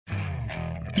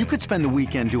You could spend the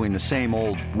weekend doing the same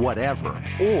old whatever,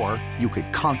 or you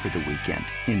could conquer the weekend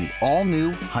in the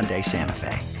all-new Hyundai Santa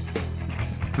Fe.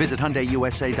 Visit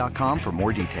HyundaiUSA.com for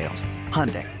more details.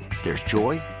 Hyundai, there's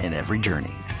joy in every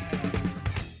journey.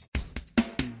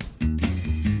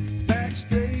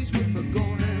 Backstage with the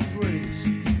golden grace,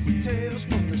 with tales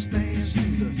from the stands to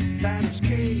the batter's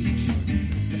cage,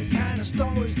 the kind of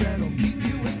stories that'll keep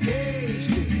you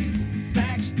engaged.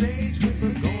 Backstage with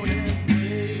the golden grace.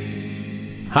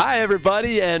 Hi,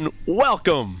 everybody, and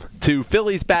welcome to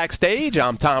Phillies Backstage.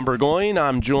 I'm Tom Burgoyne.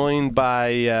 I'm joined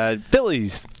by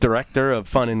Phillies Director of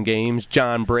Fun and Games,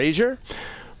 John Brazier.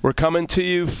 We're coming to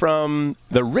you from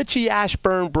the Richie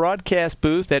Ashburn broadcast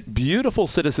booth at beautiful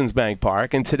Citizens Bank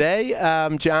Park. And today,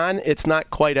 John, it's not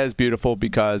quite as beautiful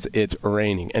because it's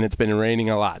raining, and it's been raining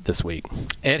a lot this week.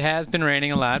 It has been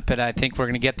raining a lot, but I think we're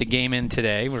going to get the game in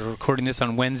today. We're recording this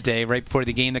on Wednesday, right before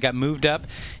the game that got moved up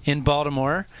in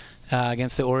Baltimore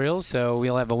against the Orioles. So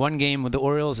we'll have one game with the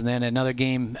Orioles and then another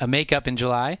game, a makeup in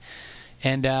July.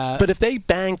 And but if they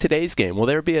bang today's game, will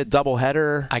there be a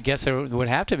doubleheader? I guess there would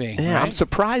have to be. Yeah, right? I'm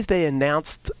surprised they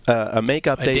announced a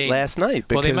makeup date last night.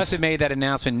 Well, they must have made that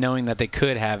announcement knowing that they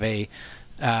could have a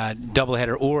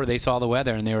doubleheader, or they saw the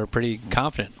weather and they were pretty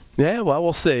confident. Yeah, well,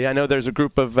 we'll see. I know there's a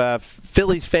group of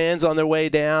Phillies fans on their way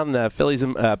down, Phillies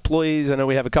employees. I know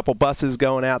we have a couple buses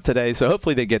going out today, so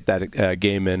hopefully they get that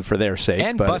game in for their sake.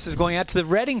 And buses going out to the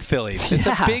Reading Phillies. It's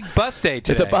a big bus day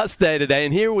today. It's a bus day today,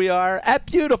 and here we are at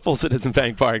beautiful Citizens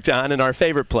Bank Park, John, in our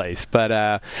favorite place. But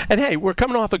and hey, we're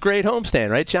coming off a great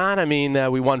homestand, right, John? I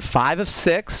mean, we won 5 of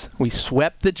 6. We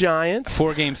swept the Giants.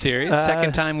 4-game series.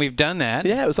 Second time we've done that.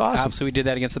 Yeah, it was awesome. Obviously, we did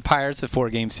that against the Pirates, a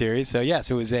 4-game series. So, yes,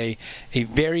 it was a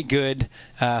very good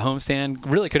homestand.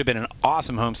 Really could have been an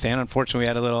awesome homestand. Unfortunately, we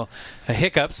had a little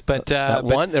hiccups, but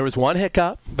there was one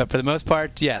hiccup. But for the most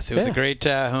part, yes, it was a great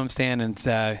homestand, and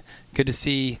it's good to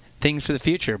see things for the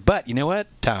future. But you know what,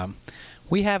 Tom?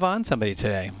 We have on somebody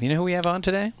today. You know who we have on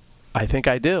today? I think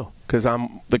I do, because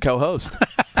I'm the co-host.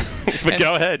 But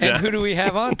go ahead, John. And who do we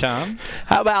have on, Tom?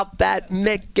 How about that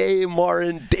Mickey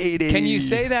Morandini? Can you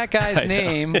say that guy's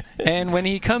name? And when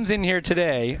he comes in here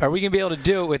today, are we going to be able to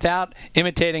do it without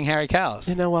imitating Harry Kalas?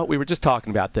 You know what? We were just talking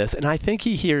about this, and I think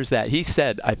he hears that. He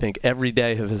said, I think, every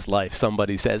day of his life,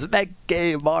 somebody says,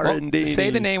 Mickey Morandini. Well, say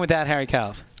the name without Harry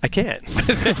Kalas. I can't.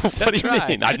 So what do you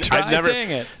mean? I've never saying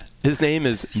it. His name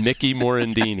is Mickey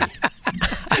Morandini.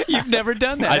 You've never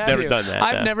done that, I've never done that.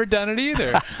 I've never done it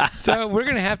either. So we're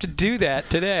going to have to do that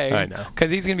today. I know.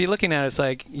 Because he's going to be looking at us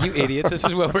like, you idiots, this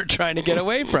is what we're trying to get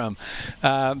away from.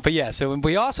 But yeah, so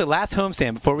we also, last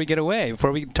homestand, before we get away,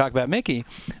 before we talk about Mickey,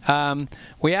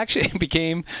 we actually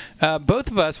became,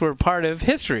 both of us were part of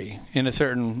history in a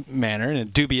certain manner, in a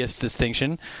dubious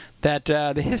distinction, that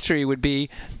the history would be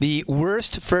the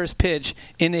worst first pitch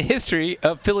in the history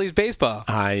of Phillies baseball.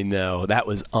 I know. That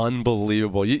was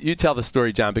unbelievable. You tell the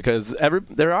story, John, because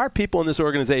there are people in this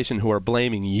organization who are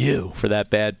blaming you for that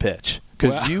bad pitch.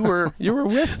 Because you were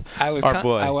with our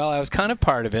boy. I was kind of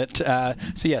part of it.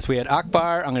 So, yes, we had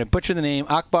Akbar. I'm going to butcher the name.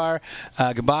 Akbar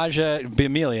Gabaja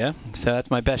Bimelia. So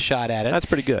that's my best shot at it. That's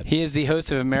pretty good. He is the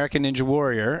host of American Ninja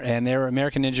Warrior, and their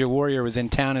American Ninja Warrior was in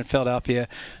town in Philadelphia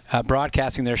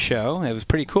broadcasting their show. It was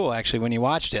pretty cool, actually, when you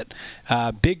watched it.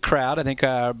 Big crowd. I think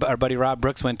our buddy Rob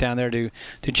Brooks went down there to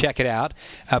check it out.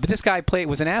 But this guy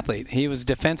was an athlete. He was a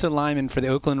defensive lineman for the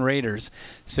Oakland Raiders.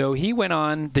 So he went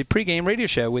on the pregame radio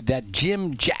show with that Jim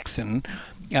Jackson,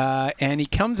 and he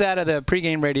comes out of the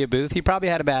pregame radio booth. He probably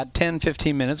had about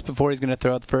 10-15 minutes before he's going to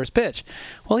throw out the first pitch.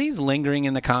 Well, he's lingering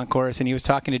in the concourse, and he was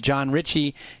talking to John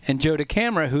Ritchie and Joe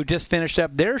DeCamara, who just finished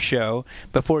up their show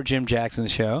before Jim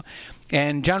Jackson's show.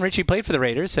 And John Ritchie played for the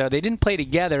Raiders, so they didn't play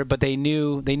together, but they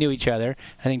knew each other.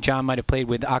 I think John might have played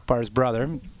with Akbar's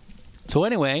brother. So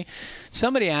anyway,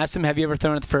 somebody asked him, have you ever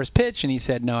thrown at the first pitch? And he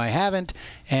said, no, I haven't.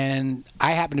 And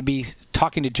I happened to be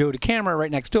talking to Joe DeCamara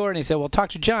right next door, and he said, well, talk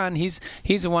to John. He's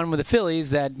the one with the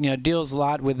Phillies that deals a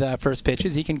lot with first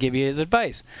pitches. He can give you his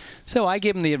advice. So I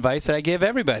gave him the advice that I give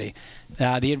everybody.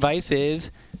 The advice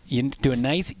is you do a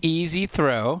nice, easy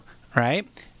throw, right?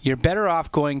 You're better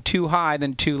off going too high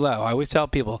than too low. I always tell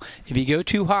people, if you go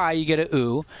too high, you get a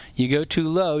ooh. You go too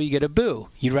low, you get a boo.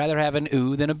 You'd rather have an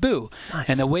ooh than a boo. Nice.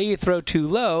 And the way you throw too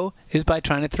low is by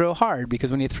trying to throw hard, because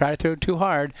when you try to throw too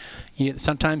hard,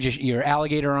 sometimes you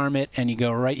alligator arm it and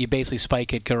you basically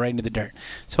spike it, go right into the dirt.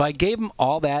 So I gave him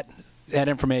all that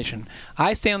information.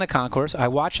 I stay on the concourse. I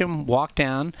watch him walk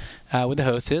down with the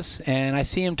hostess, and I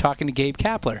see him talking to Gabe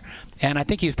Kapler. And I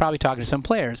think he was probably talking to some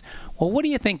players. Well, what do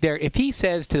you think there? If he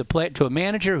says to a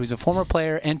manager who's a former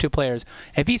player and to players,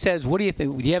 if he says, "What do you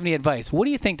think? Do you have any advice?" What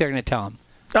do you think they're going to tell him?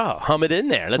 Oh, hum it in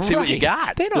there. Let's see what you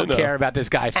got. They don't care about this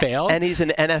guy failed. And he's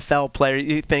an NFL player.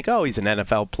 You think, oh, he's an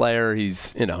NFL player.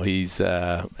 He's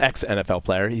ex-NFL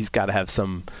player. He's got to have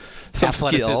some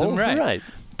athleticism, skill. right.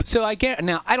 So I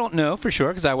don't know for sure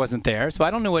because I wasn't there, so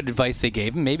I don't know what advice they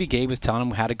gave him. Maybe Gabe was telling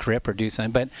him how to grip or do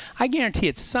something, but I guarantee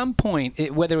at some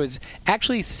point, whether it was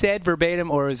actually said verbatim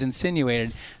or it was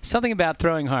insinuated, something about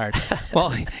throwing hard.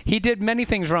 Well, he did many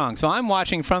things wrong. So I'm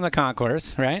watching from the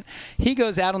concourse, right? He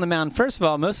goes out on the mound. First of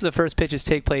all, most of the first pitches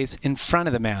take place in front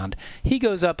of the mound. He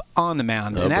goes up on the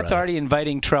mound, and that's already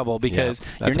inviting trouble because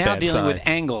you're now dealing with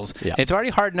angles. Yeah. It's already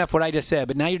hard enough what I just said,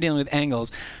 but now you're dealing with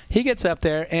angles. He gets up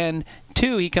there and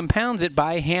 2, he compounds it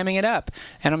by hamming it up.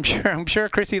 And I'm sure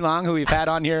Chrissy Long, who we've had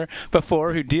on here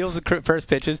before, who deals the first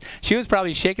pitches, she was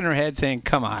probably shaking her head saying,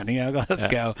 come on, let's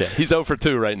go. Yeah. He's 0 for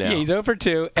 2 right now. Yeah, he's 0 for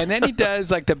 2. And then he does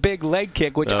like the big leg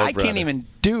kick, which I can't even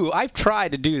do. I've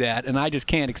tried to do that, and I just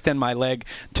can't extend my leg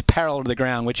to parallel to the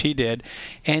ground, which he did.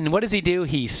 And what does he do?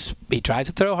 He tries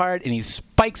to throw hard, and he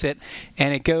spikes it,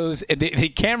 and it goes. The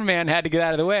cameraman had to get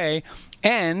out of the way.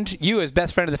 And you, as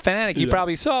best friend of the Fanatic, you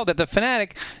probably saw that the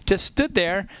Fanatic just stood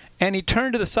there and he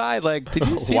turned to the side like, did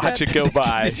you see that? Watch it go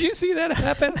by. Did you see that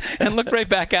happen? And looked right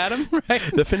back at him, right?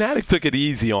 The Fanatic took it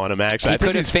easy on him, actually. He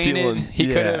could have fainted. He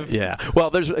could have. Yeah.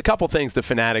 Well, there's a couple things the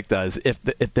Fanatic does. If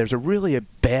there's a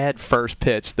bad first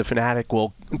pitch, the Fanatic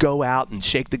will go out and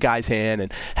shake the guy's hand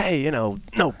and, hey,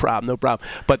 no problem.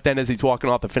 But then as he's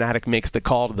walking off, the Fanatic makes the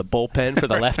call to the bullpen for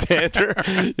the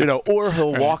left-hander, or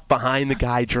he'll walk behind the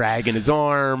guy dragging his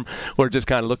arm or just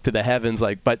kind of look to the heavens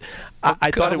like, but I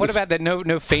thought it was... What about that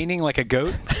no fainting like a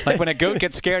goat? Like when a goat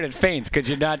gets scared, it faints. Could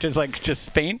you not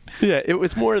just faint? Yeah, it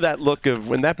was more that look of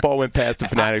when that ball went past the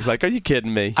Fanatics, like, are you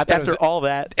kidding me? After all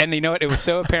that. And you know what? It was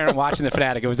so apparent watching the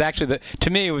Fanatic. It was actually, to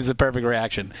me, it was the perfect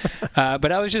reaction.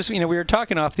 But I was just, we were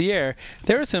talking off the air.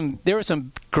 There were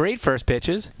some great first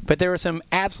pitches, but there were some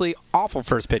absolutely awful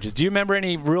first pitches. Do you remember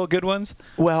any real good ones?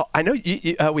 Well, I know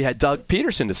we had Doug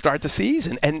Peterson to start the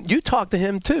season, and you talked to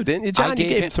him too, didn't you, John? You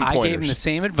gave him some pointers. I gave him the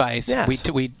same advice. Yes.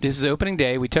 This is opening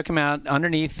day. We took him out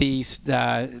underneath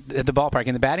at the ballpark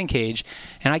in the batting cage,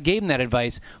 and I gave him that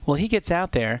advice. Well, he gets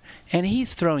out there, and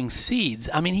he's throwing seeds.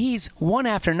 I mean, he's one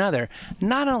after another.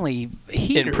 Not only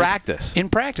heaters. In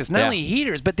practice. Not only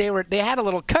heaters, but they had a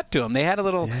little cut to them. They had a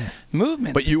little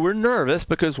movement. But you were nervous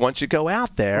because once you go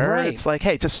out there, it's like,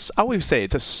 hey, I always say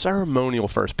it's a ceremonial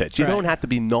first pitch. You don't have to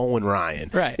be Nolan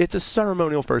Ryan. Right. It's a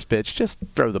ceremonial first pitch. Just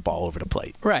throw the ball over the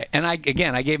plate. Right. And I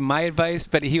gave him my advice,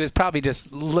 but he was probably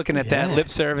just looking at that lip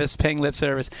service, paying lip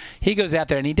service. He goes out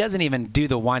there and he doesn't even do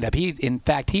the windup. In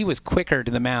fact, he was quicker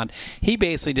to the mound. He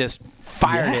basically just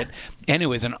fired it, and it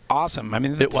was an awesome. I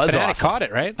mean, the Fanatic caught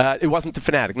it, right? It wasn't the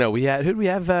Fanatic. No, who did we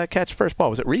have catch first ball?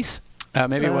 Was it Reese?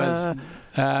 Maybe it was.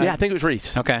 I think it was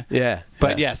Reese. Okay. Yeah.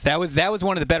 But yes, that was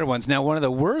one of the better ones. Now, one of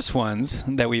the worst ones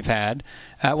that we've had.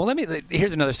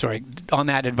 Here's another story on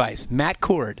that advice. Matt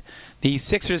Cord, the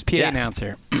Sixers PA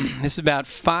announcer. This is about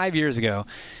 5 years ago,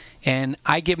 and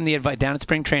I give him the advice down at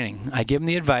spring training. I give him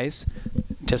the advice,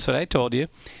 just what I told you,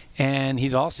 and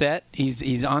he's all set. He's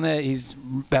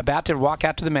about to walk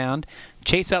out to the mound.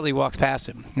 Chase Utley walks past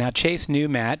him. Now, Chase knew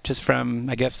Matt just from,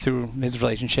 I guess, through his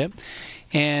relationship,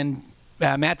 and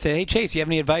Matt said, "Hey Chase, you have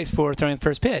any advice for throwing the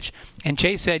first pitch?" And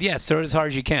Chase said, "Yes, throw it as hard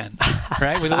as you can."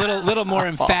 Right, with a little more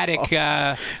emphatic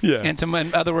and some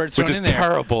other words thrown in there. Which is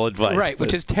terrible advice. Right,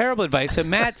 which is terrible advice. So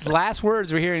Matt's last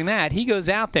words were hearing that. He goes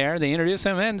out there. They introduce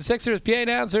him, and the Sixers PA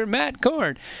announcer Matt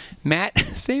Cord. Matt,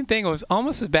 same thing. It was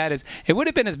almost as bad as it would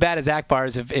have been as bad as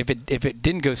Akbar's if it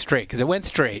didn't go straight, because it went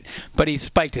straight, but he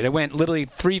spiked it. It went literally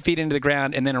 3 feet into the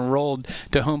ground and then rolled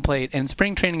to home plate. And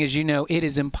spring training, as you know, it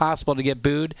is impossible to get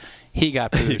booed. He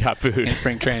got booed in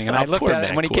spring training. And I looked at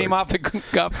it when he came off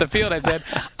the field. I said,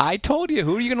 I told you,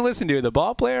 who are you going to listen to, the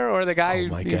ball player or the guy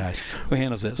who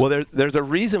handles this? Well, there's a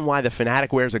reason why the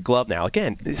Fanatic wears a glove now.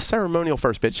 Again, ceremonial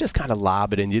first pitch, just kind of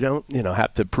lob it in. You don't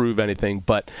have to prove anything.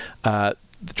 But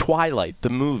Twilight, the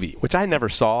movie, which I never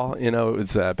saw, it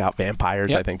was about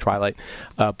vampires, I think, Twilight.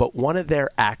 But one of their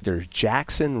actors,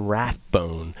 Jackson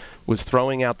Rathbone, was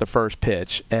throwing out the first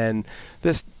pitch, and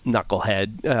this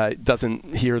knucklehead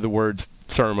doesn't hear the words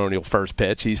ceremonial first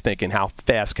pitch. He's thinking, how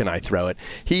fast can I throw it?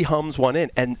 He hums one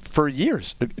in, and for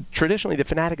years, traditionally, the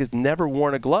Fanatic has never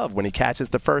worn a glove when he catches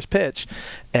the first pitch,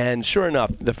 and sure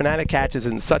enough, the Fanatic catches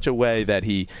in such a way that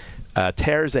he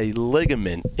tears a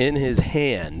ligament in his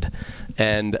hand,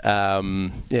 and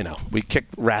we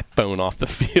kicked Rathbone off the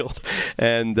field,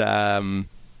 and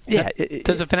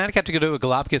does the Fanatic have to go to a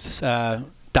Galapagos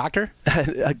doctor?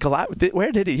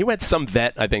 Where did he? He went to some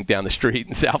vet, I think, down the street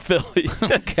in South Philly.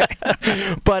 Okay.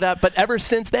 But ever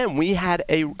since then, we had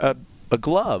a a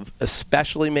glove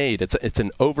especially made. It's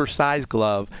an oversized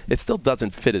glove. It still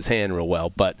doesn't fit his hand real well,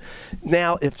 but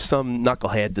now if some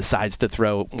knucklehead decides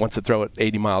wants to throw it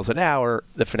 80 miles an hour,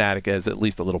 the Fanatic has at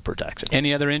least a little protection.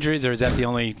 Any other injuries, or is that the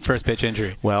only first pitch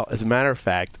injury? Well, as a matter of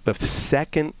fact, the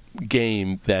second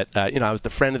game that I was the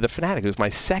friend of the Fanatic. It was my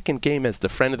second game as the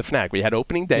friend of the Fanatic. We had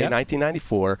opening day,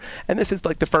 1994, and this is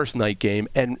like the first night game.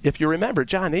 And if you remember,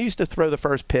 John, they used to throw the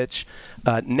first pitch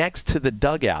next to the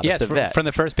dugout at the vet. From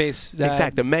the first base.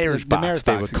 Exactly, the mayor's box. The mayor's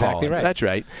they box, would call exactly it. right. That's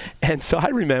right. And so I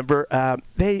remember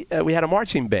we had a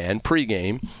marching band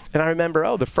pregame, and I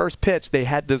remember the first pitch they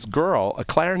had this girl, a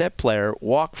clarinet player,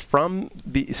 walk from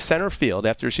the center field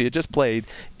after she had just played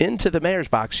into the mayor's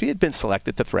box. She had been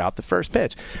selected to throw out the first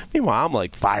pitch. Meanwhile, I'm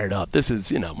like fired up. This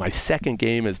is, my second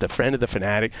game as the friend of the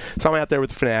Fanatic. So I'm out there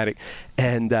with the Fanatic,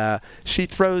 and she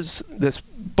throws this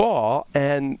ball,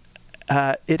 and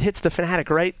it hits the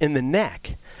Fanatic right in the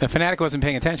neck. The Fanatic wasn't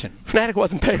paying attention. Fanatic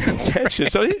wasn't paying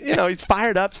attention. So, he's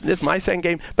fired up. This is my second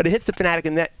game, but it hits the Fanatic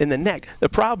in the neck. The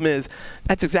problem is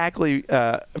that's exactly,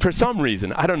 for some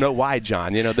reason, I don't know why,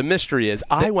 John, the mystery is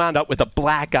I wound up with a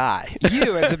black eye.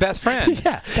 You as the best friend.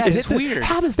 Yeah. That is weird.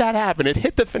 How does that happen? It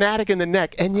hit the Fanatic in the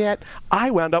neck, and yet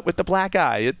I wound up with the black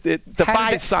eye. It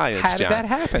defies science, How did John. that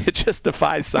happen? It just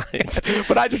defies science.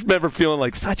 But I just remember feeling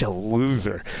like such a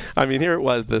loser. I mean, here it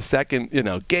was, the second,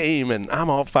 game, and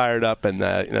I'm all fired up, and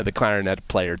the clarinet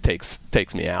player takes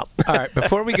me out. All right,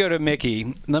 before we go to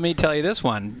Mickey, let me tell you this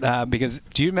one, because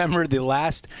do you remember the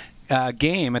last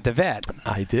game at the vet?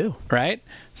 I do. Right?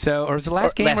 So, or was it the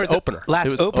last game? Last or was opener. Last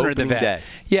It was opener at the opening vet. day.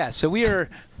 Yeah, so we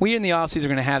in the offseason are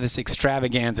going to have this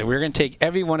extravaganza. We're going to take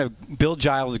every one of Bill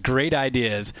Giles' great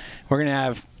ideas. We're going to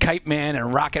have Kite Man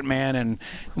and Rocket Man, and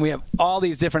we have all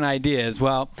these different ideas.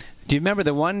 Well, do you remember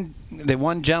the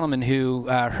one gentleman who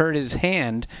hurt his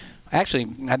hand? Actually,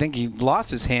 I think he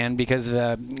lost his hand because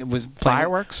it was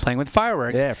playing with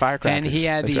fireworks. Yeah, firecrackers.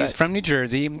 And he was from New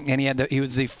Jersey, and he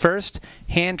was the first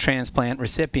hand transplant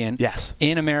recipient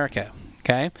in America.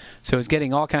 Okay, so he was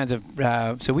getting all kinds of.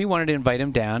 So we wanted to invite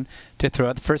him down to throw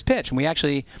out the first pitch, and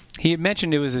he had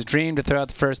mentioned it was his dream to throw out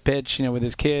the first pitch, with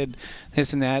his kid,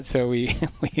 this and that. So we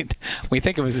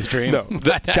think it was his dream. No,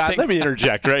 John, let me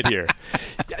interject right here.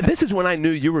 This is when I knew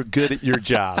you were good at your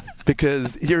job,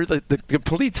 because you're the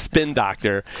complete spin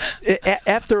doctor.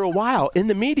 After a while, in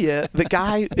the media,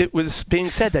 it was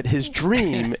being said that his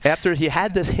dream, after he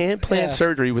had this hand plant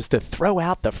surgery, was to throw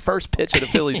out the first pitch of the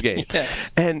Phillies game.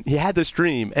 Yes. And he had this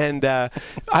dream. And I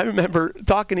remember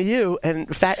talking to you and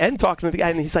talking to the guy,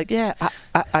 and he's like, yeah,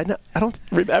 I don't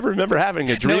ever remember having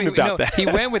a dream about that. He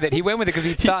went with it. He went with it because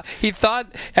he thought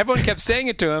everyone kept saying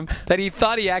it to him that he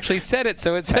thought he actually said it,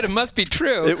 so it said it must be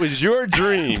true. It was your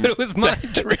dream. But it was my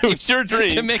dream. It was your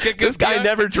dream. To make a good this guy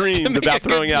never dreamed about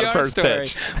throwing out a first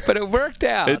pitch. But it worked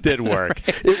out. It did work.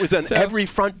 It was on every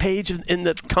front page in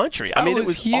the country. I mean, it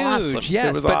was huge. Awesome.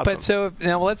 Yes, it was awesome. But so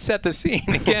now let's set the scene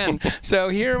again. So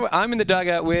here I'm in the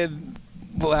dugout with.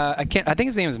 I think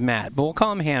his name is Matt, but we'll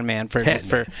call him Handman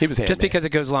just because it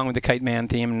goes along with the Kite Man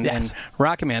theme and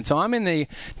Rocket Man. So I'm in the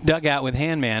dugout with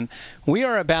Handman. We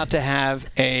are about to have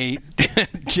a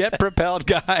jet-propelled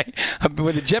guy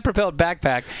with a jet-propelled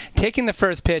backpack taking the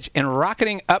first pitch and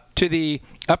rocketing up to the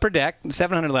upper deck,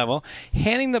 700 level,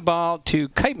 handing the ball to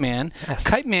Kite Man. Yes.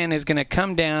 Kite Man is going to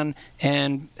come down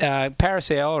and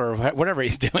parasail or whatever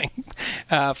he's doing,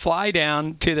 fly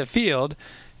down to the field.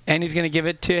 And he's going to give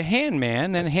it to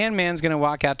Handman. Then Handman's going to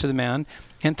walk out to the mound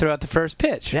and throw out the first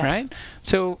pitch, right?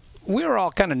 So we were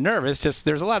all kind of nervous. Just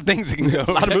there's a lot of things that can go.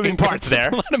 A lot of moving parts there.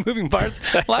 A lot of moving parts.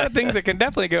 A lot of things that can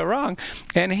definitely go wrong.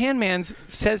 And Handman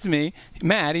says to me,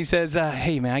 Matt, he says,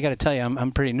 "Hey man, I got to tell you,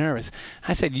 I'm pretty nervous."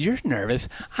 I said, "You're nervous?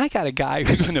 I got a guy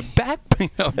who's in a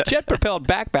jet-propelled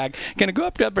backpack, going to go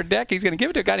up to upper deck. He's going to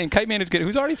give it to a guy named Kite Man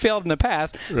who's already failed in the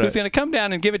past, who's going to come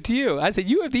down and give it to you." I said,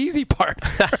 "You have the easy part."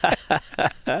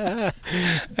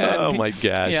 Oh my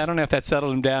gosh! Yeah, I don't know if that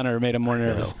settled him down or made him more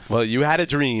nervous. No. Well, you had a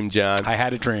dream, John. I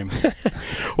had a dream.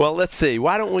 Well, let's see.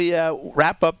 Why don't we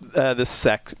wrap up this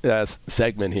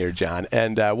segment here, John,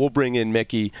 and we'll bring in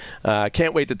Mickey.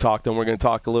 Can't wait to talk to him. We're going to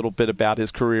talk a little bit about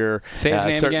his career. Say his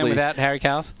name again without Harry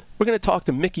Cowles. We're going to talk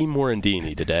to Mickey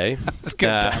Morandini today. That's good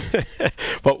time.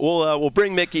 But we'll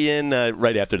bring Mickey in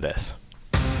right after this.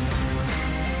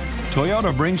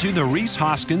 Toyota brings you the Reese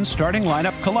Hoskins starting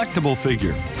lineup collectible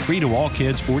figure, free to all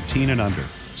kids 14 and under.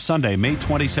 Sunday, May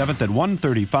 27th at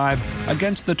 1:35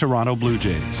 against the Toronto Blue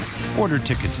Jays. Order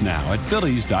tickets now at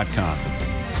Phillies.com.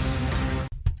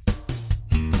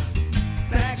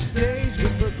 Backstage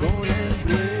with Burgoyne and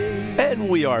Bray. And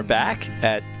we are back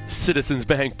at Citizens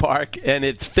Bank Park, and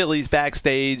it's Phillies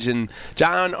Backstage. And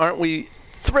John, aren't we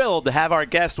thrilled to have our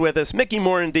guest with us, Mickey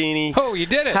Morandini. Oh, you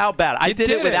did it. How about it? I You did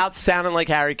it without sounding like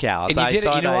Harry Kalas. And you did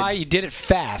it. You know why? You did it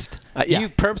fast. Yeah. You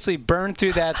purposely burned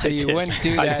through that so you wouldn't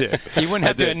do I that. did. You wouldn't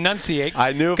have I to did. enunciate.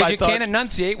 I knew if because I you thought- can't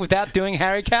enunciate without doing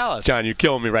Harry Kalas. John, you're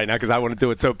killing me right now because I want to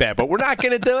do it so bad. But we're not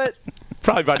going to do it.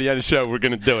 Probably by the end of the show, we're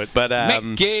going to do it. But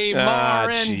Mickey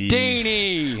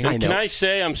Morandini. I know. Can I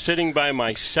say I'm sitting by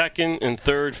my second and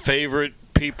third favorite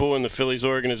people in the Phillies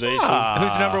organization?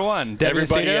 Who's number one? Debbie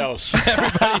Everybody Aceto? else.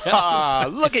 Ah,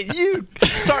 look at you.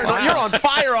 You're on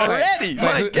fire already.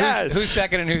 My God. Who's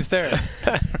second and who's third?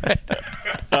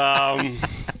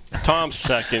 Tom's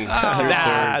second.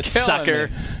 Nah, third.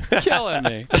 sucker. Killing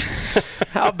me.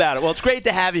 How about it? Well, it's great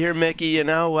to have you here, Mickey. You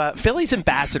know, Phillies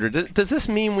ambassador. Does this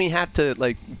mean we have to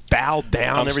bow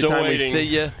down I'm every still time waiting. we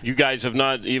see you? You guys have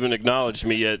not even acknowledged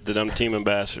me yet that I'm team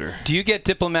ambassador. Do you get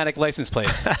diplomatic license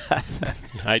plates?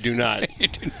 I do not.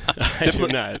 I do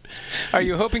not. Are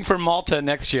you hoping for Malta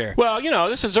next year? Well,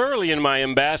 this is early in my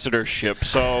ambassadorship,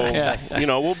 so Yes.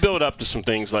 we'll build up to some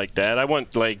things like that. I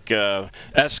want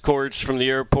escorts from the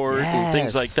airport and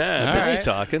things like that. All Now right. you're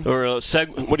talking. Or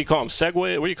what do you call them?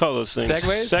 Segway? What do you call those things?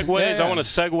 Segways? Segways. Yeah. I want a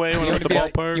Segway when I'm at the be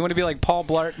ballpark. you want to be like Paul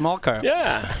Blart Mallcar.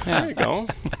 Yeah, there you go.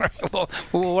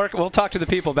 We'll talk to the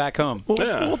people back home.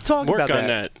 Yeah, We'll talk work about on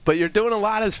that. But you're doing a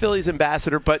lot as Phillies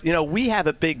ambassador. But, we have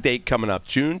a big date coming up,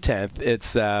 June 10th.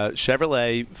 It's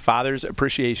Chevrolet Father's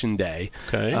Appreciation Day.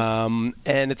 Okay.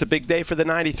 And it's a big day for the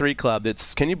 93 Club.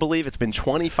 Can you believe it's been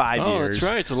 25 Oh, years?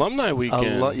 that's right. It's alumni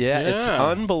weekend. It's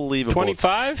unbelievable.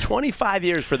 25? 25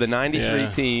 years for the 93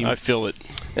 team. I feel it.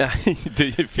 Do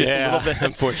you feel a little bit?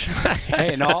 Unfortunately.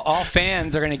 Hey, and all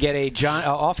fans are going to get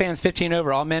all fans 15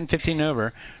 over, all men 15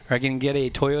 over are going to get a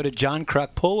Toyota John Kruk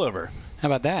pullover. How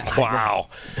about that? Wow.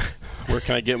 Where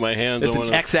can I get my hands It's on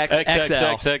an one?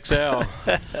 XXXL.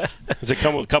 Does it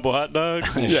come with a couple hot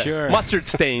dogs? Sure. Mustard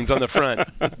stains on the front.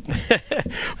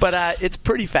 But it's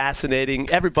pretty fascinating.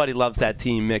 Everybody loves that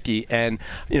team, Mickey. And,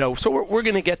 so we're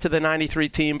going to get to the 93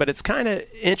 team, but it's kind of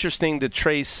interesting to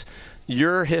trace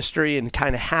your history and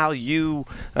kind of how you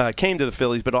came to the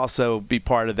Phillies, but also be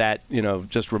part of that,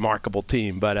 just remarkable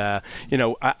team. But,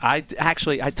 I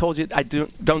told you I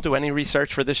don't do any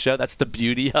research for this show. That's the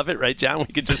beauty of it, right, John? We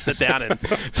could just sit down and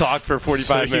talk for 45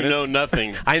 So you minutes. know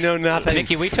nothing. I know nothing.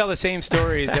 Mickey, we tell the same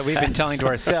stories that we've been telling to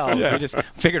ourselves. Yeah. We just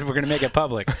figured we're going to make it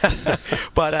public.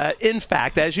 But in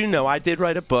fact, as you know, I did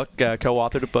write a book,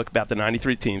 co-authored a book about the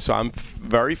 93 team, so I'm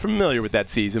very familiar with that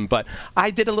season. But I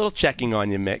did a little checking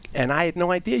on you, Mick, and I had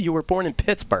no idea you were born in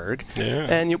Pittsburgh.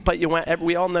 Yeah. But you went.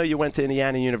 We all know you went to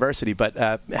Indiana University,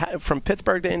 but from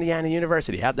Pittsburgh to Indiana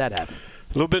University, how'd that happen?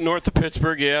 A little bit north of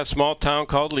Pittsburgh, yeah. Small town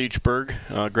called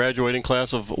Leechburg. Graduating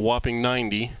class of whopping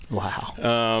 90. Wow.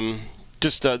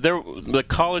 The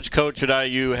college coach at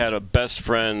IU had a best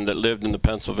friend that lived in the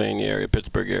Pennsylvania area,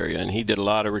 Pittsburgh area, and he did a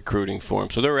lot of recruiting for him.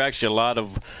 So there were actually a lot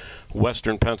of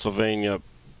Western Pennsylvania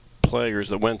players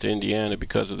that went to Indiana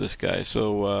because of this guy.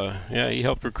 So, he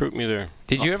helped recruit me there.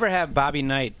 Did you ever have Bobby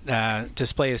Knight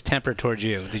display his temper towards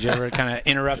you? Did you ever kind of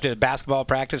interrupt a basketball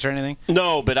practice or anything?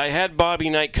 No, but I had Bobby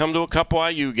Knight come to a couple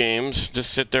IU games,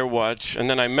 just sit there, watch. And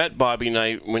then I met Bobby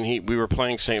Knight when we were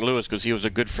playing St. Louis because he was a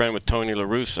good friend with Tony La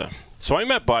Russa. So I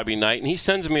met Bobby Knight, and he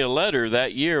sends me a letter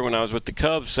that year when I was with the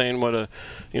Cubs saying what a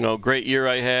great year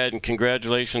I had and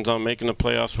congratulations on making the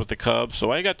playoffs with the Cubs.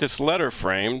 So I got this letter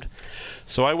framed.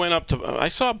 So I went up I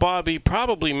saw Bobby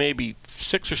probably maybe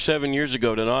 6 or 7 years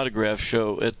ago at an autograph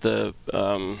show at the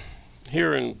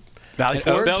here in Valley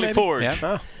Forge. Valley Forge. Yeah.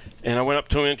 Oh. And I went up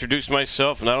to him and introduced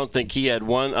myself, and I don't think he had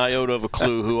one iota of a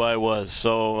clue who I was.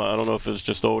 So I don't know if it was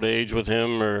just old age with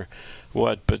him or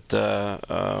what, but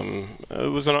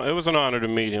it was an honor to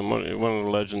meet him. One of the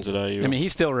legends at IU. I mean,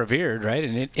 he's still revered, right,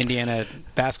 in Indiana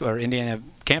basketball or Indiana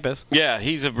campus. Yeah,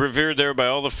 he's revered there by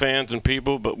all the fans and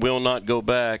people, but will not go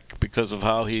back because of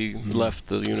how he left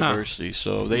the university.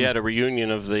 So they had a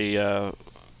reunion of the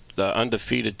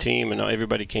undefeated team, and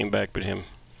everybody came back but him.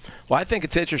 Well, I think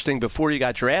it's interesting. Before you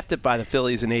got drafted by the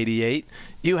Phillies in '88,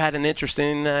 you had an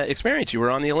interesting experience. You were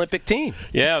on the Olympic team.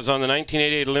 Yeah, I was on the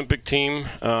 1988 Olympic team,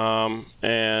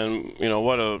 and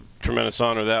what a tremendous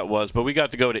honor that was. But we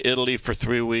got to go to Italy for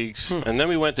 3 weeks, and then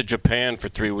we went to Japan for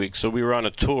 3 weeks. So we were on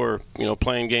a tour,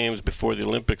 playing games before the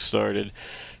Olympics started.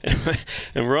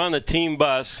 And we're on the team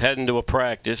bus heading to a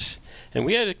practice, and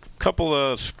we had a couple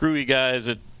of screwy guys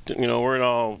that weren't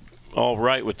all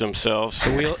right with themselves.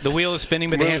 The wheel is spinning,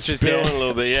 but the hamster's spinning dead. a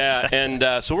little bit, yeah.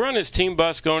 And so we're on this team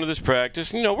bus going to this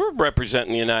practice. We're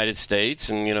representing the United States,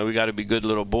 and we got to be good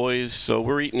little boys. So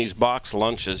we're eating these box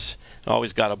lunches.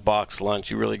 Always got a box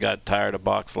lunch. You really got tired of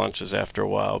box lunches after a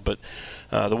while. But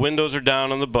the windows are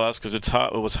down on the bus because it's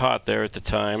hot. It was hot there at the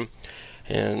time.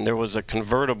 and there was a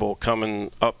convertible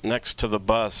coming up next to the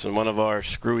bus, and one of our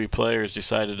screwy players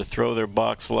decided to throw their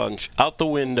box lunch out the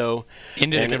window,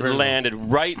 Into the and it convertible. landed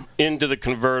right into the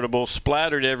convertible,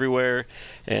 splattered everywhere,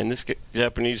 and this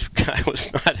Japanese guy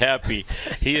was not happy.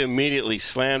 He immediately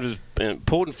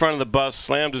pulled in front of the bus,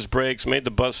 slammed his brakes, made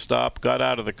the bus stop, got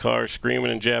out of the car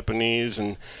screaming in Japanese,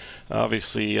 and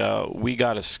obviously we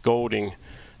got a scolding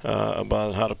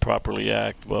about how to properly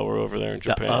act while we're over there in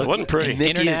Japan. It wasn't pretty. Mickey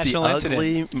International is the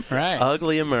incident. Right.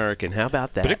 ugly American. How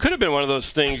about that? But it could have been one of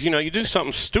those things, you do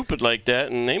something stupid like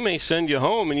that, and they may send you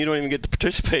home, and you don't even get to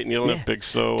participate in the Olympics.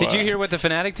 So Did you hear what the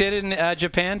Fanatic did in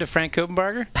Japan to Frank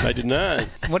Kopenbarger? I did not.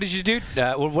 What did you do?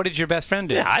 What did your best friend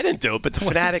do? Yeah, I didn't do it, but the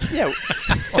Fanatic. Yeah.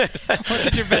 What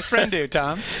did your best friend do,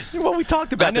 Tom? Well, we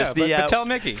talked about I know, this. but tell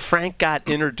Mickey. Frank got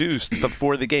introduced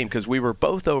before the game because we were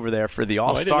both over there for the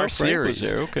All-Star know Frank was Series.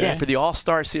 there, okay. Yeah, for the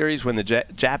All-Star Series when the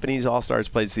Japanese All-Stars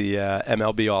plays the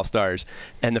MLB All-Stars,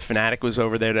 and the Fanatic was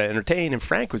over there to entertain, and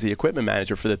Frank was the equipment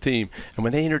manager for the team. And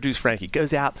when they introduced Frank, he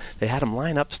goes out. They had him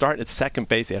line up, starting at second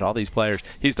base. They had all these players.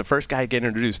 He's the first guy to get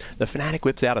introduced. The Fanatic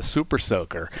whips out a Super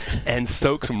Soaker and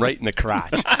soaks him right in the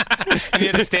crotch. And you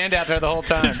had to stand out there the whole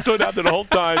time. He stood out there the whole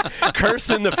time,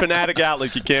 cursing the Fanatic out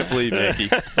like you can't believe, Mickey.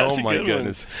 Oh, a my good one.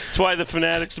 goodness. That's why the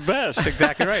Fanatic's the best. That's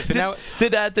exactly right. So now,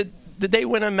 Did they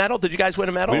win a medal? Did you guys win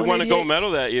a medal? We in won a 88? gold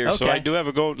medal that year, so Okay. I do have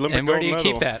a Olympic and where do you gold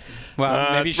medal. keep that?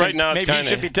 Well, maybe you should, right now it's maybe you kinda-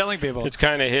 should be telling people. It's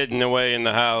kind of hidden away in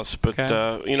the house, but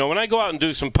Okay. when I go out and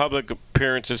do some public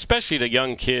appearances, especially to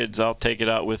young kids, I'll take it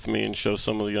out with me and show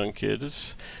some of the young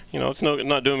kids. It's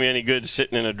not doing me any good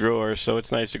sitting in a drawer, so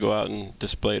it's nice to go out and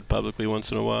display it publicly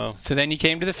once in a while. So then you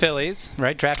came to the Phillies,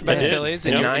 right? Drafted by I the did. Phillies,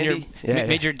 Yeah. and In you 90?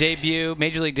 made your debut,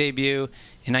 major league debut,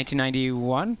 in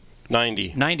 1991.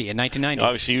 90. In 1990.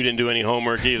 Obviously, you didn't do any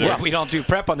homework either. Well, we don't do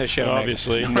prep on this show. Nick.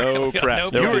 Obviously. No prep. No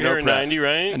There You will were be no here in prep. 90,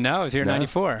 right? No, I was here in No.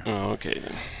 94. Oh, okay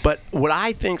then. But what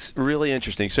I think's really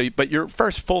interesting. But your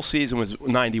first full season was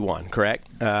 91, correct?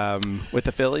 With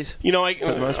the Phillies. You know, I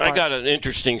the most part? got an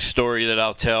interesting story that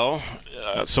I'll tell.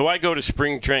 So I go to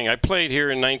spring training. I played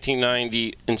here in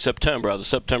 1990 in September. I was a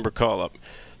September call-up.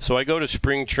 So I go to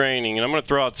spring training, and I'm going to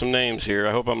throw out some names here.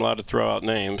 I hope I'm allowed to throw out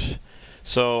names.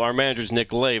 So our manager's Nick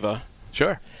Leyva.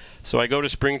 Sure. So I go to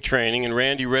spring training, and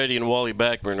Randy Reddy and Wally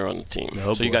Blackburn are on the team.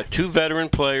 Oh, so you boy. got two veteran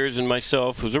players and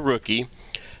myself, who's a rookie.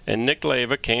 And Nick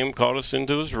Leyva called us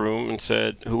into his room, and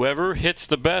said, whoever hits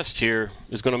the best here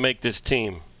is going to make this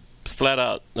team. Flat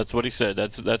out. That's what he said.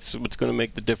 That's what's going to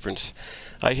make the difference.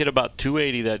 I hit about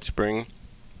 280 that spring.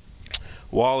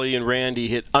 Wally and Randy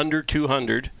hit under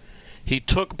 200. He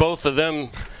took both of them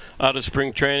out of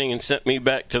spring training and sent me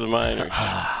back to the minors.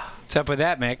 What's up with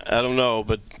that, Mick? I don't know,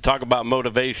 but talk about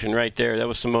motivation right there. That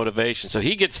was some motivation. So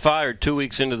he gets fired 2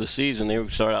 weeks into the season. They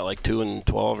start out like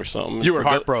 2-12 or something. You were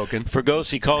heartbroken.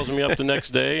 Fergosi calls me up the next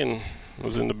day, and I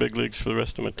was in the big leagues for the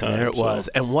rest of my time. There it so. was.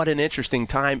 And what an interesting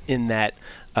time in that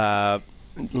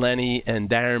Lenny and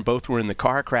Darren both were in the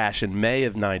car crash in May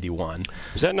of 91.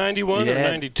 Was that 91 or Yeah.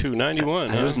 92?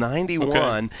 91, It was 91.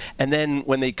 Okay. And then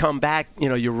when they come back,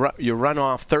 you run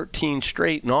off 13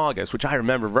 straight in August, which I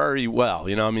remember very well.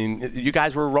 You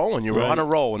guys were rolling. You were Right. on a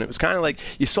roll. And it was kind of like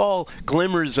you saw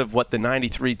glimmers of what the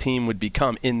 93 team would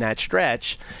become in that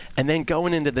stretch. And then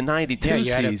going into the 92 Yeah,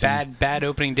 you season. had a bad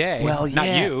opening day. Well, Not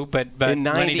yeah. you, but in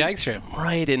Lenny Dykstra.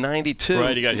 Right, in 92.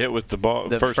 Right, he got hit with the ball.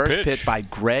 The first pitch by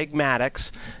Greg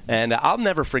Maddux, and I'll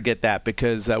never forget that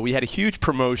because we had a huge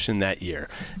promotion that year,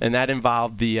 and that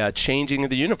involved the changing of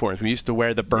the uniforms. We used to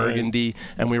wear the burgundy,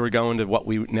 and we were going to what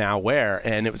we now wear,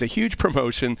 and it was a huge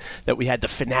promotion that we had the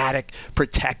Fanatic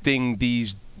protecting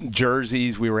these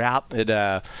jerseys. We were out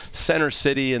at Center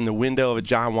City in the window of a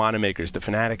John Wanamaker's. The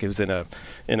Fanatic was in a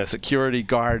security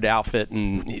guard outfit,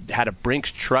 and he had a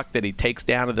Brinks truck that he takes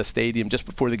down to the stadium just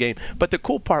before the game. But the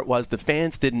cool part was the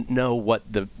fans didn't know what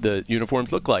the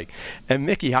uniforms looked like. And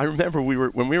Mickey, I remember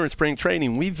when we were in spring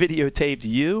training, we videotaped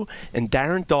you and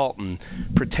Darren Dalton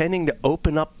pretending to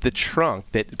open up the trunk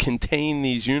that contained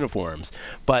these uniforms.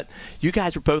 But you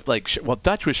guys were both like,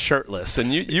 Dutch was shirtless,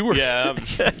 and you were. Yeah,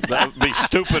 that would be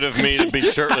stupid of me to be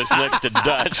shirtless next to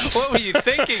Dutch. What were you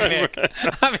thinking, Nick?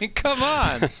 I mean, come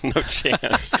on. No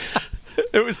chance.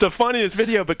 It was the funniest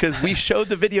video because we showed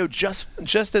the video just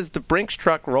as the Brinks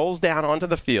truck rolls down onto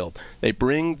the field. They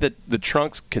bring the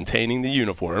trunks containing the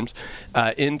uniforms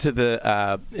into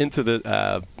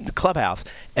the clubhouse,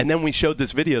 and then we showed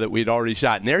this video that we'd already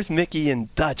shot. And there's Mickey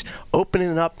and Dutch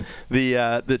opening up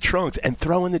the trunks and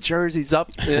throwing the jerseys up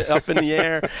in the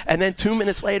air. And then 2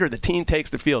 minutes later, the team takes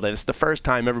the field, and it's the first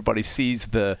time everybody sees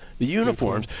the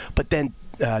uniforms. But then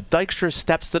Dykstra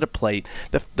steps to the plate.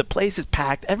 The place is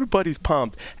packed. Everybody's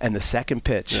pumped. And the second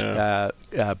pitch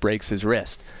breaks his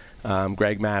wrist.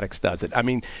 Greg Maddux does it. I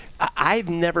mean, I've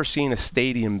never seen a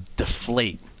stadium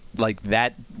deflate like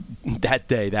that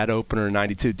day, that opener in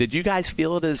 92. Did you guys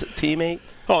feel it as a teammate?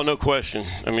 Oh, no question.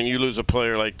 I mean, you lose a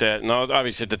player like that. Now,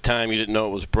 obviously, at the time, you didn't know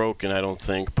it was broken, I don't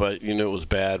think, but you knew it was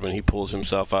bad when he pulls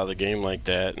himself out of the game like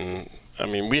that. And, I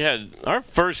mean, we had our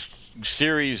first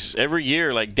series every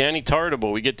year, like Danny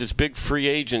Tartable. We get this big free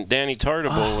agent, Danny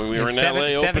Tartable, when we were in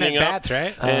L.A. opening up. Bats,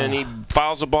 right? And he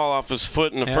fouls the ball off his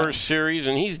foot in the first series,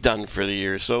 and he's done for the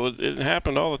year. So it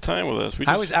happened all the time with us.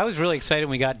 I was really excited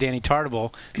when we got Danny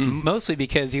Tartable, mostly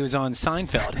because he was on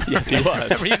Seinfeld. Yes, he was.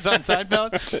 Remember he was on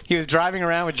Seinfeld? He was driving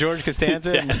around with George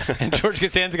Costanza, and George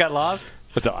Costanza got lost.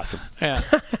 That's awesome. Yeah.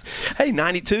 Hey,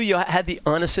 92, you had the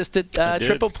unassisted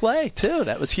triple play, too.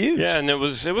 That was huge. Yeah, and it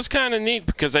was kind of neat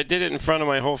because I did it in front of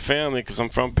my whole family because I'm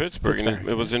from Pittsburgh, and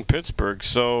it was in Pittsburgh.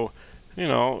 So, you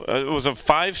know, it was a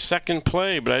 5-second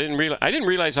play, but I didn't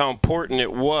realize how important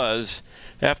it was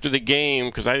after the game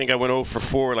because I think I went 0 for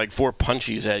 4, like 4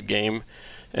 punchies that game.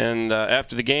 And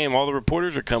after the game, all the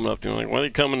reporters are coming up to me like, "What are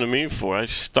you coming to me for?" I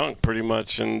stunk pretty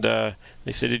much. And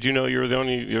they said, "Did you know you're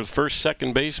the first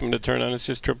second baseman to turn on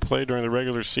assist triple play during the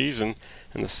regular season,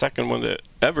 and the second one to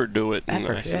ever do it?" And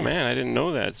I said, "Man, I didn't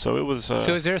know that." So it was. So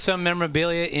is there some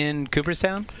memorabilia in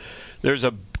Cooperstown? There's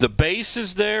the base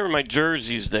is there, and my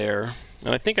jersey's there,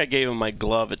 and I think I gave him my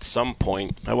glove at some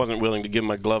point. I wasn't willing to give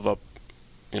my glove up,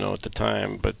 at the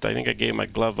time, but I think I gave my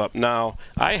glove up. Now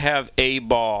I have a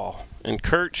ball. And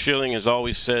Curt Schilling has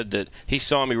always said that he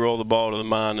saw me roll the ball to the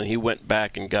mound and he went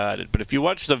back and got it. But if you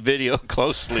watch the video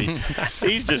closely,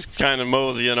 he's just kind of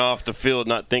moseying off the field,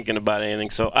 not thinking about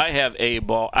anything. So I have a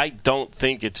ball. I don't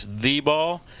think it's the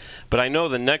ball, but I know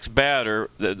the next batter,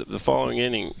 the following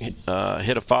inning,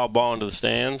 hit a foul ball into the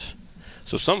stands.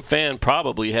 So some fan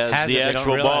probably has the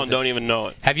actual ball and don't even know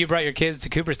it. Have you brought your kids to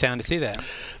Cooperstown to see that?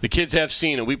 The kids have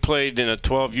seen it. We played in a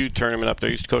 12U tournament up there.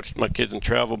 I used to coach my kids in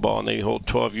travel ball, and they hold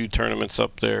 12U tournaments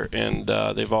up there, and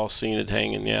they've all seen it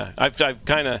hanging. Yeah, I've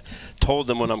kind of told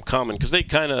them when I'm coming because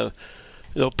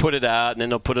they'll put it out and then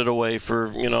they'll put it away for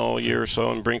a year or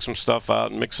so and bring some stuff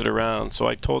out and mix it around. So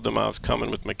I told them I was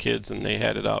coming with my kids, and they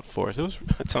had it out for us.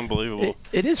 It's unbelievable.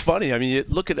 It is funny. I mean, you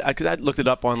look at because I looked it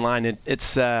up online.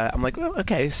 It's I'm like, well,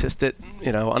 okay,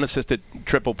 unassisted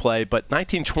triple play, but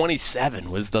 1927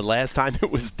 was the last time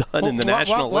it was done in the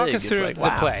National League. Walk us through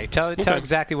the play. Tell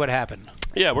exactly what happened.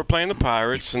 Yeah, we're playing the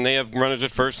Pirates, and they have runners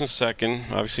at first and second.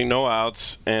 Obviously, no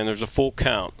outs, and there's a full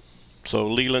count. So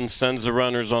Leland sends the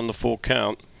runners on the full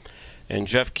count, and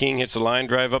Jeff King hits a line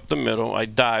drive up the middle. I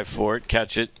dive for it,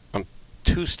 catch it. I'm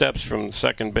 2 steps from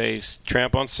second base,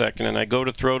 tramp on second, and I go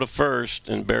to throw to first,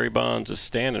 and Barry Bonds is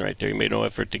standing right there. He made no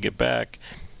effort to get back.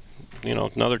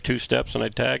 Another 2 steps, and I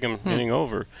tag him, hitting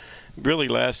over. Really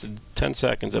lasted 10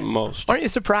 seconds at most. Aren't you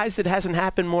surprised it hasn't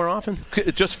happened more often,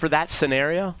 just for that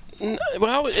scenario?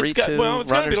 Well, it's got to be a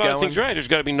lot of things right. There's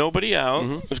got to be nobody out.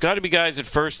 Mm-hmm. There's got to be guys at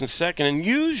first and second. And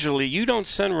usually you don't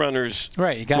send runners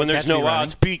when there's no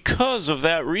outs because of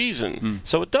that reason. Mm.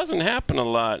 So it doesn't happen a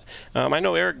lot. I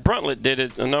know Eric Bruntlett did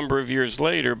it a number of years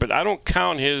later, but I don't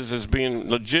count his as being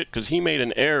legit because he made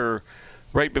an error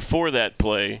right before that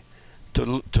play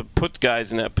to put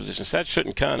guys in that position. So that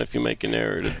shouldn't count if you make an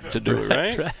error to do it,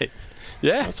 right? Right.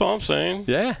 Yeah. That's all I'm saying.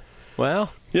 Yeah.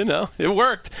 Well, it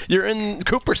worked. You're in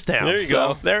Cooperstown. There you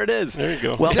go. There it is. There you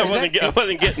go. Well, I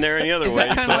wasn't getting there any other way. Is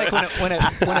that kind of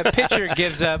like when a pitcher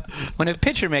gives up, when a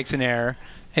pitcher makes an error,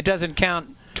 it doesn't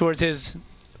count towards his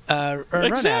run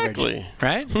average,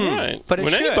 right? Right. But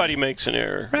when anybody makes an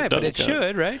error, right? But it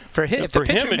should, right? For him,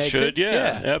 it should.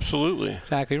 Yeah, absolutely.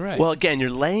 Exactly right. Well, again, you're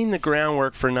laying the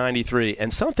groundwork for 93,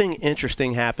 and something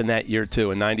interesting happened that year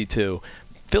too in 92.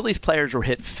 Phillies players were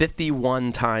hit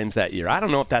 51 times that year. I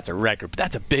don't know if that's a record, but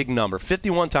that's a big number.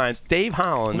 51 times. Dave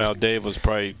Hollins. Now, Dave was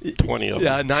probably 20 of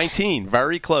them. 19.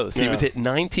 Very close. Yeah. He was hit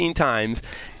 19 times.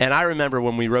 And I remember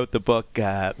when we wrote the book,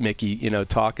 Mickey,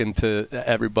 talking to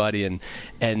everybody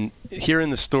and hearing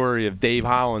the story of Dave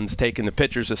Hollins taking the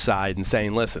pitchers aside and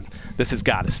saying, listen, this has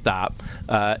got to stop.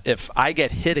 If I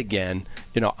get hit again,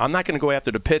 I'm not going to go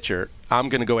after the pitcher. I'm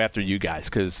going to go after you guys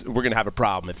because we're going to have a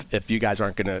problem if you guys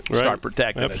aren't going to start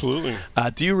protecting Absolutely.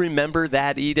 us. Do you remember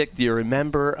that edict? Do you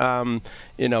remember,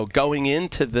 going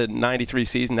into the 93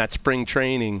 season, that spring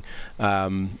training, I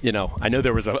know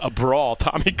there was a brawl.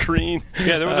 Tommy Green.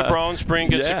 Yeah, there was a brawl in spring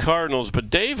against the Cardinals. But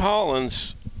Dave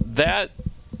Hollins, that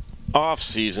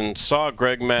offseason, saw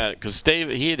Greg Maddux because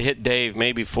he had hit Dave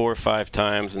maybe 4 or 5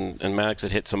 times, and Maddux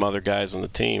had hit some other guys on the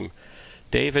team.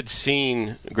 Dave had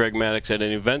seen Greg Maddux at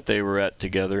an event they were at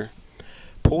together,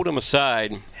 pulled him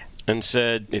aside and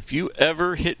said, "If you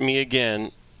ever hit me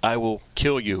again, I will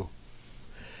kill you."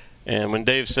 And when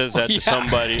Dave says that to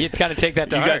somebody, you've got to take that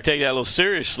to you heart. got to take that a little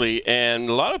seriously. And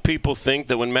a lot of people think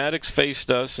that when Maddox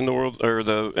faced us in the world or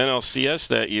the NLCS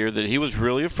that year, that he was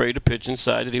really afraid to pitch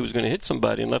inside, that he was going to hit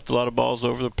somebody, and left a lot of balls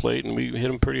over the plate, and we hit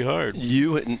him pretty hard.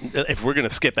 If we're going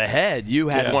to skip ahead, you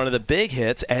had one of the big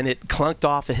hits, and it clunked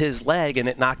off of his leg, and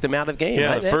it knocked him out of the game.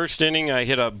 Yeah, right? the first inning, I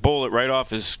hit a bullet right off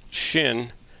his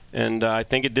shin. And I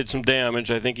think it did some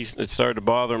damage. I think it started to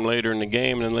bother him later in the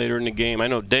game. And then later in the game, I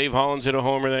know Dave Hollins hit a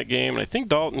homer that game. And I think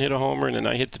Dalton hit a homer. And then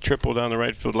I hit the triple down the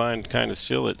right field line to kind of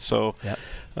seal it. So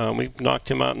we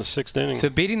knocked him out in the 6th inning. So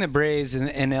beating the Braves in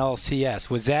LCS,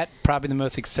 was that probably the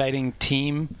most exciting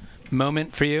team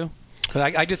moment for you?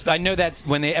 I know that's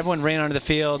when everyone ran onto the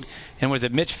field, and was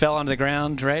it Mitch fell onto the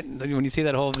ground, right? When you see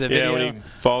that whole video. Yeah, when he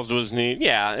falls to his knee.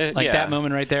 Yeah. That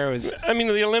moment right there was. I mean,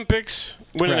 the Olympics,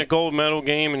 winning a gold medal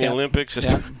game in the Olympics is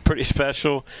pretty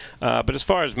special. But as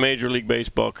far as Major League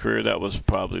Baseball career, that was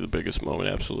probably the biggest moment,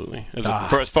 absolutely,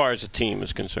 as far as the team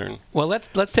is concerned. Well,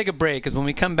 let's take a break, because when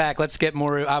we come back, let's get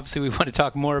more. Obviously, we want to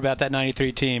talk more about that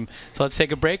 '93 team. So let's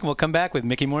take a break, and we'll come back with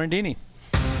Mickey Morandini.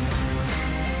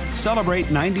 Celebrate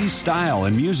 90s style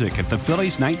and music at the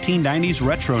Phillies 1990s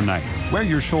Retro Night. Wear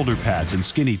your shoulder pads and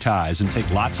skinny ties and take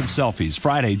lots of selfies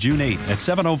Friday, June 8th at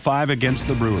 7:05 against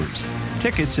the Brewers.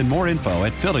 Tickets and more info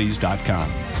at phillies.com.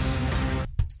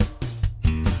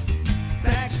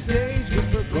 Backstage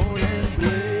with the Golden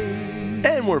Blade.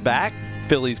 And we're back.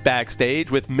 Phillies Backstage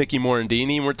with Mickey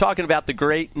Morandini, and we're talking about the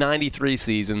great '93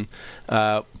 season.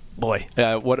 What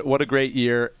a great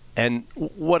year. And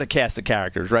what a cast of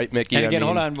characters, right, Mickey? And again,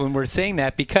 hold on, when we're saying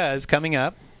that, because coming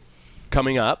up,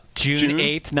 June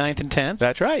 8th, 9th, and 10th.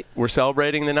 That's right. We're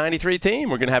celebrating the '93 team.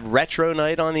 We're going to have Retro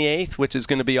Night on the 8th, which is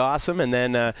going to be awesome. And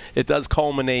then it does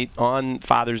culminate on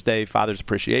Father's Day, Father's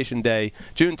Appreciation Day.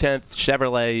 June 10th,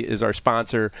 Chevrolet is our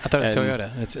sponsor. I thought it was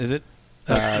Toyota. Is it?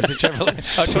 Is it Chevrolet?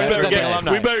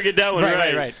 Oh, we better get that one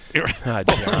right. Right.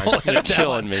 Oh, John, you're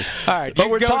killing me. All right, but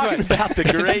we're talking about the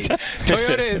great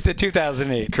Toyota is the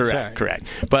 2008. Correct.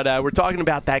 But we're talking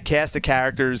about that cast of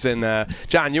characters, and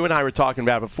John, you and I were talking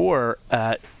about before.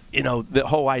 The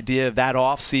whole idea of that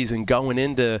off season going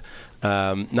into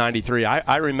 '93.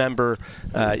 I remember,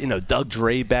 Doug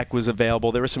Drabeck was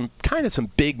available. There were some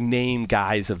big name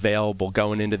guys available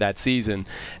going into that season,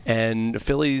 and the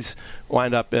Phillies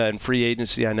wind up in free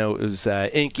agency. I know it was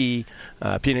Inky,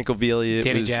 Pete Incaviglia,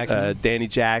 Danny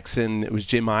Jackson, it was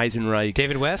Jim Eisenreich,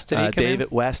 David West. Did he come David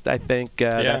in? West, I think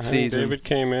that season. David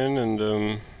came in,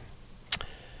 and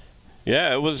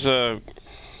it was.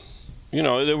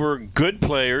 There were good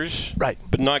players, right,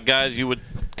 but not guys you would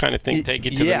kind of think take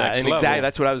you to the next level. Yeah, exactly.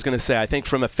 That's what I was going to say. I think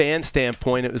from a fan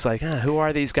standpoint, it was like, who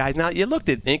are these guys? Now, you looked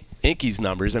at Inky's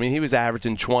numbers. I mean, he was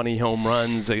averaging 20 home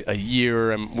runs a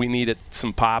year, and we needed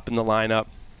some pop in the lineup.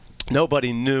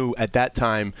 Nobody knew at that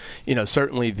time,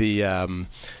 certainly the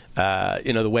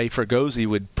way Fregosi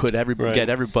would get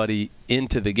everybody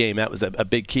into the game. That was a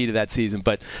big key to that season.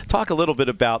 But talk a little bit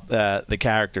about the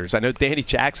characters. I know Danny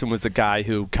Jackson was the guy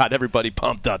who got everybody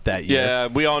pumped up that year. Yeah,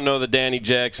 we all know the Danny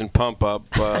Jackson pump up.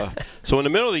 So in the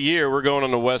middle of the year, we're going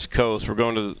on the West Coast. We're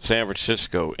going to San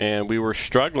Francisco, and we were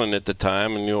struggling at the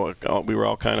time, and we were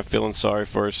all kind of feeling sorry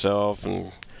for ourselves,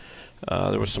 and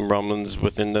there were some rumblings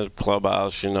within the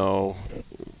clubhouse,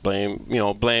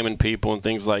 blaming people and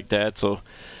things like that. So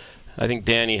I think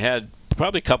Danny had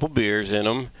probably a couple beers in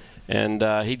him, and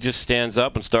he just stands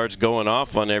up and starts going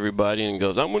off on everybody and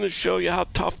goes, "I'm going to show you how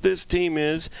tough this team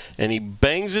is," and he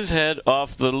bangs his head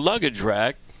off the luggage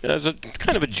rack as a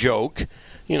kind of a joke,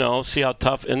 see how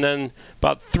tough. And then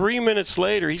about 3 minutes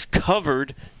later, he's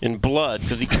covered in blood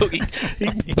because he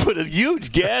put a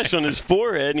huge gash on his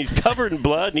forehead, and he's covered in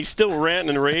blood, and he's still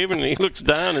ranting and raving, and he looks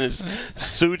down, and his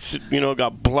suit's,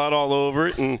 got blood all over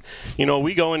it, and,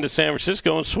 we go into San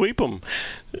Francisco and sweep them.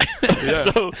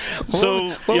 So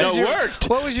it worked.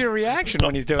 What was your reaction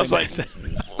when he's doing that? I was like,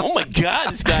 oh, my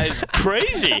God, this guy's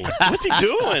crazy. What's he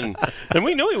doing? And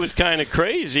we knew he was kind of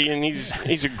crazy, and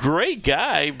he's a great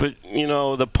guy, but,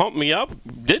 the pump me up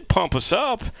did pump us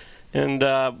up. And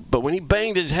but when he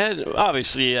banged his head,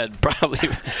 obviously he had probably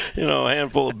a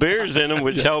handful of beers in him,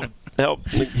 which helped.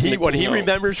 He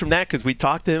remembers from that, because we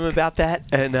talked to him about that,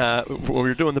 and when we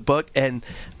were doing the book, and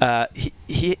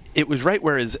it was right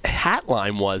where his hat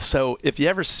line was. So if you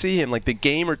ever see him, like the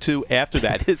game or two after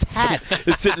that, his hat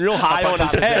is sitting real high on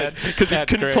his head because he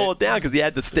couldn't pull it down because he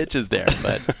had the stitches there.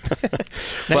 But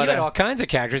you had all kinds of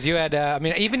characters. You had,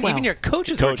 even your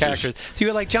coaches were characters. So you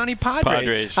had like Johnny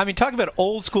Padres. I mean, talk about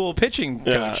old school pitching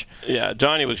coach. Yeah,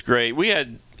 Johnny was great. We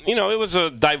had it was a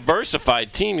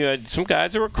diversified team. You had some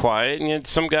guys that were quiet, and you had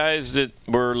some guys that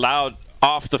were loud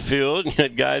off the field, and you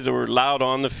had guys that were loud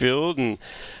on the field. And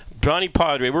Johnny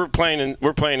Padre, we're playing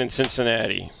in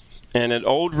Cincinnati, and at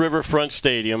Old Riverfront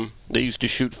Stadium, they used to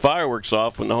shoot fireworks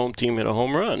off when the home team hit a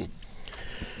home run.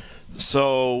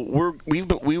 So we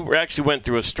actually went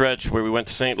through a stretch where we went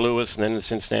to St. Louis and then to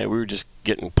Cincinnati. We were just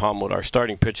getting pummeled. Our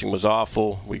starting pitching was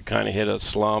awful. We kind of hit a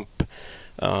slump.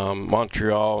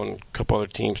 Montreal and a couple other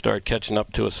teams started catching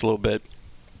up to us a little bit.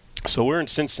 So we're in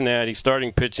Cincinnati.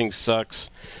 Starting pitching sucks,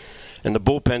 and the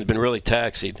bullpen's been really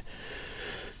taxied.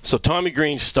 So Tommy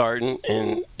Green's starting,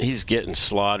 and he's getting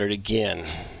slaughtered again.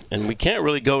 And we can't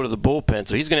really go to the bullpen,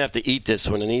 so he's going to have to eat this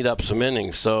one and eat up some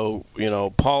innings. So,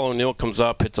 Paul O'Neill comes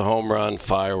up, hits a home run,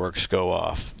 fireworks go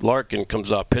off. Larkin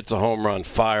comes up, hits a home run,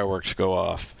 fireworks go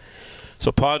off.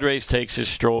 So Padres takes his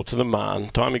stroll to the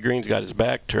mound. Tommy Green's got his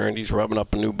back turned. He's rubbing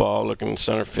up a new ball, looking in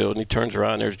center field, and he turns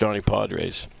around, and there's Johnny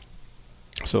Padres.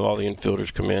 So all the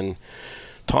infielders come in.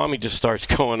 Tommy just starts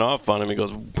going off on him. He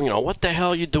goes, what the hell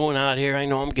are you doing out here? I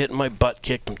know I'm getting my butt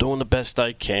kicked. I'm doing the best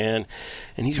I can.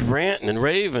 And he's ranting and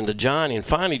raving to Johnny. And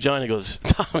finally Johnny goes,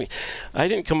 Tommy, I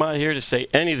didn't come out here to say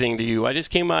anything to you. I just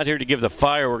came out here to give the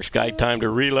fireworks guy time to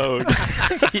reload.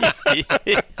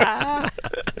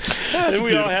 And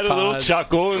we all had a little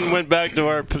chuckle and went back to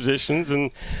our positions.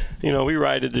 And, we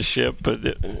righted the ship. But,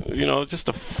 just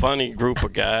a funny group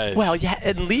of guys. Well, yeah,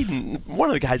 and one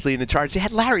of the guys leading the charge, you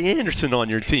had Larry Anderson on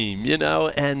your team,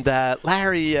 and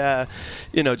Larry,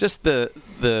 just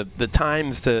the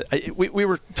times we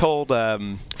were told,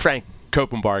 Frank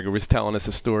Koppenbarger was telling us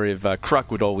a story of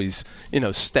Kruk would always,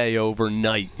 stay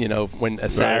overnight, when a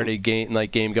Saturday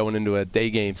night game going into a day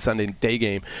game, Sunday day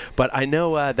game. But I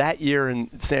know that year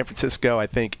in San Francisco, I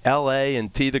think L.A.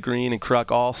 and T. the Green and Kruk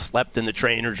all slept in the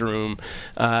trainer's room.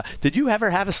 Did you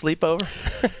ever have a sleepover?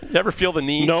 You ever feel the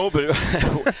need? No, but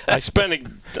I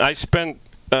spent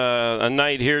a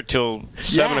night here till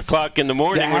 7 o'clock in the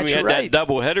morning when we had that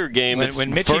doubleheader game.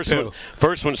 When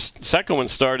Mitchie second one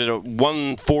started at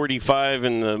 1:45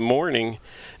 in the morning,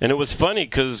 and it was funny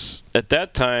because at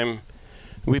that time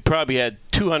we probably had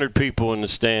 200 people in the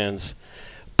stands,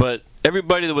 but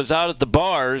everybody that was out at the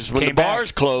bars when the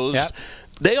bars closed. Yep.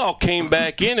 They all came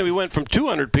back in, and we went from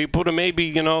 200 people to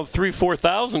maybe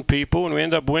 3,000-4,000 people, and we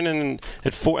ended up winning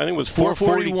at I think it was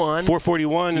 441.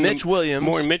 441. Mitch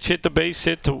Williams. Mitch hit the base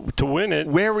hit to win it.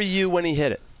 Where were you when he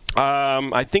hit it?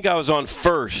 I think I was on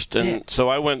first, and so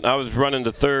I was running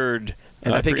to third.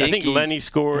 And I think Lenny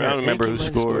scored. I don't remember who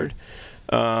scored.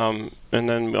 And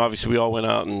then obviously we all went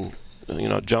out and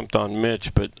jumped on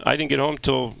Mitch, but I didn't get home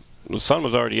till the sun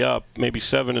was already up, maybe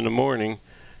 7 in the morning.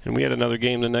 And we had another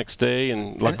game the next day,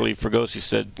 and luckily Fregosi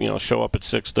said, show up at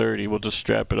 6:30. We'll just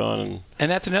strap it on. And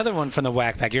that's another one from the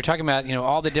Whack Pack. You're talking about,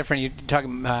 all the different. You're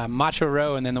talking Macho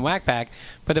Row and then the Whack Pack.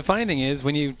 But the funny thing is,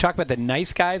 when you talk about the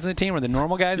nice guys in the team or the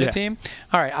normal guys in the team,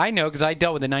 all right, I know because I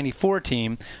dealt with the '94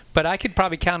 team, but I could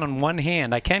probably count on one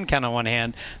hand. I can count on one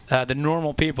hand the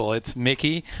normal people. It's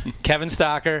Mickey, Kevin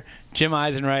Stocker, Jim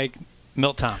Eisenreich,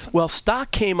 Milt Thompson. Well,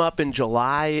 Stock came up in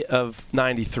July of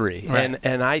 '93, right.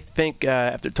 and I think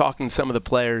after talking to some of the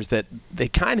players that they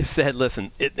kind of said,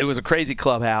 listen, it was a crazy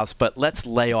clubhouse, but let's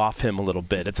lay off him a little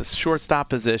bit. It's a shortstop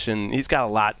position. He's got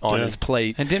a lot on his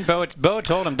plate. And didn't Boa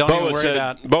told him, don't even worry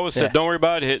about... Boa said, don't worry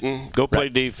about hitting. Go play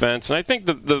defense. And I think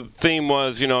the theme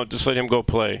was, just let him go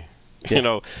play.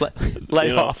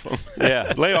 Lay off him.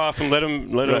 Yeah, lay off him. Let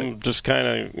him just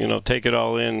kind of take it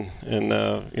all in, and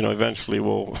eventually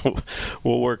we'll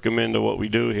work him into what we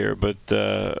do here. But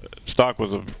Stock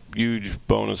was a huge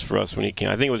bonus for us when he came.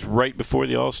 I think it was right before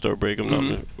the All-Star break.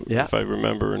 If I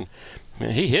remember, and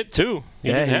he hit too.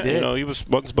 He did. He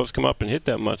wasn't supposed to come up and hit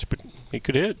that much, but he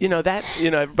could hit.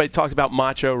 Everybody talks about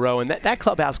Macho Row, and that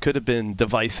clubhouse could have been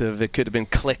divisive. It could have been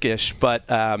cliquish, but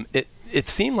it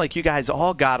seemed like you guys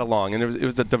all got along, and it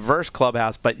was a diverse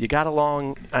clubhouse, but you got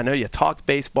along. I know you talked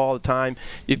baseball all the time.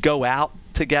 You'd go out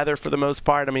together for the most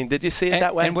part. I mean, did you see it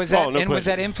that way? And was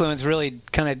that influence really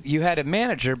kind of, you had a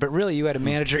manager, but really you had a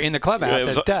manager in the clubhouse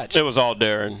as Dutch? It was all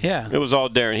Darren. Yeah. It was all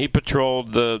Darren. He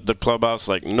patrolled the clubhouse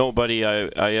like nobody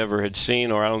I ever had seen,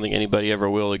 or I don't think anybody ever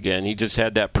will again. He just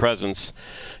had that presence.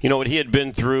 What he had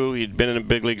been through, he'd been in the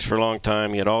big leagues for a long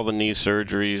time. He had all the knee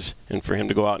surgeries, and for him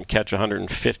to go out and catch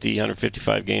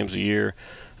 155 games a year,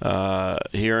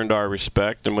 he earned our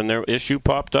respect. And when their issue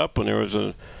popped up, when there was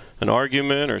an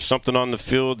argument or something on the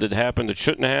field that happened that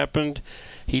shouldn't have happened,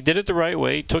 he did it the right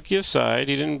way. He took you aside.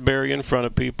 He didn't bury you in front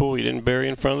of people. He didn't bury you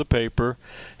in front of the paper.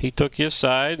 He took you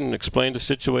aside and explained the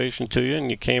situation to you,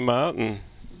 and you came out and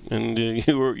and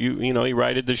he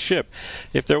righted the ship.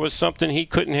 If there was something he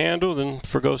couldn't handle, then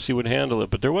Fregosi would handle it.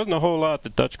 But there wasn't a whole lot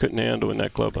that Dutch couldn't handle in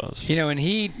that clubhouse. And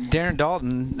Darren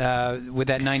Dalton, with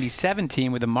that '97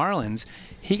 team with the Marlins,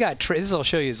 he got this will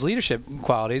show you his leadership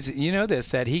qualities. You know this,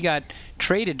 that he got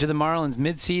traded to the Marlins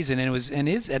mid-season, and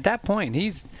is at that point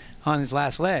he's on his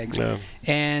last legs,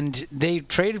 and they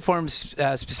traded for him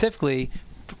specifically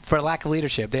for a lack of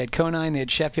leadership. They had Conine, they had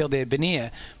Sheffield, they had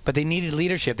Bonilla, but they needed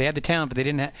leadership. They had the talent, but they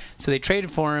didn't so they traded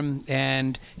for him,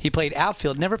 and he played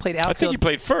outfield. Never played outfield. I think he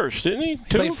played first, didn't he? He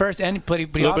played first, but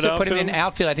he also put him in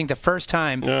outfield, I think, the first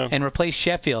time, and replaced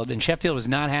Sheffield, and Sheffield was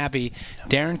not happy.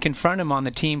 Darren confronted him on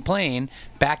the team plane,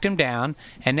 backed him down,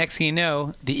 and next thing you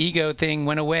know, the ego thing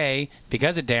went away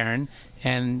because of Darren,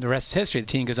 and the rest is history. The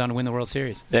team goes on to win the World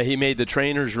Series. Yeah, he made the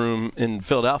trainer's room in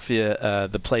Philadelphia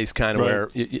the place kind of where,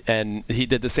 and he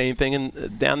did the same thing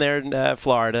down there in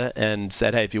Florida, and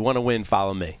said, "Hey, if you want to win,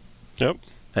 follow me." Yep.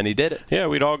 And he did it. Yeah,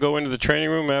 we'd all go into the training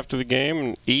room after the game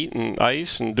and eat and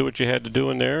ice and do what you had to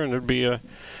do in there, and there'd be a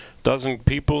dozen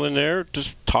people in there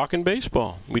just talking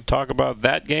baseball. We'd talk about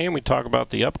that game. We'd talk about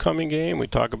the upcoming game.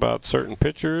 We'd talk about certain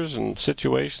pitchers and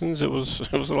situations. It was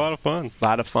a lot of fun. A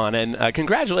lot of fun. And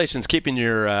congratulations keeping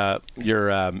your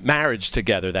marriage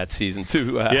together that season,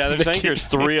 too. I think there's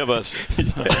three of us.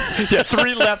 Yeah,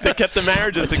 three left that kept the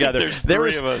marriages together. There's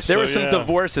three of us. There were some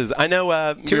divorces. I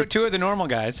know two of the normal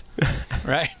guys,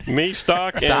 right? Me,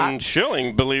 Stock, and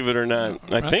Schilling, believe it or not.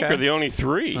 I think are the only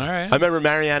three. All right. I remember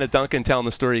Mariana Duncan telling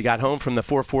the story. He got home from the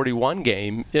 441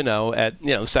 game, at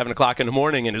 7 o'clock in the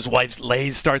morning, and his wife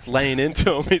starts laying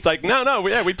into him. He's like, no,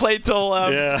 we played till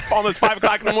almost 5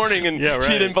 o'clock in the morning, and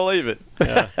she didn't believe it.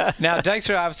 Yeah. Now,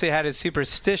 Dykstra obviously had his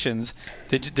superstitions.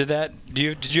 Did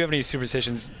you have any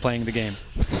superstitions playing the game?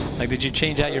 Like, did you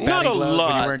change out your batting gloves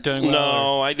when you weren't doing well?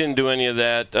 No, I didn't do any of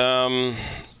that.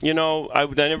 I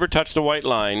never touched the white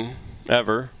line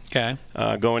ever. Okay.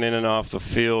 Going in and off the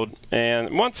field.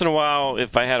 And once in a while,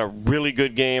 if I had a really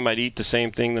good game, I'd eat the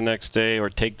same thing the next day or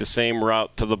take the same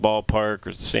route to the ballpark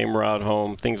or the same route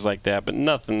home, things like that. But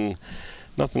nothing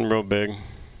real big.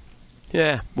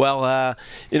 Yeah, well,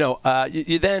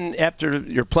 you then, after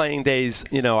your playing days,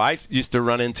 I used to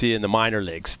run into you in the minor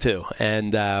leagues, too.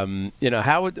 And,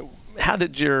 how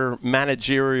did your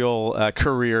managerial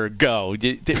career go?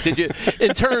 Did you,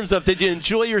 in terms of, did you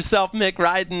enjoy yourself, Mick,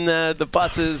 riding the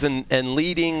buses and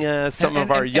leading some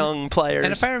of our young players?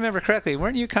 And if I remember correctly,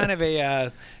 weren't you kind of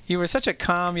you have such a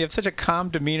calm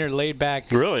demeanor, laid back.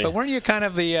 Really? But weren't you kind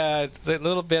of the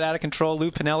little bit out of control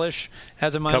Lou Piniella-ish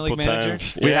as a minor league manager?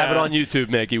 Times. We have it on YouTube,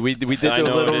 Mickey. We did do a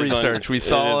little research. We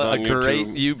saw a great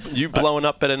you blowing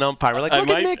up at an umpire. We're like, look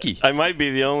at Mickey. I might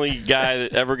be the only guy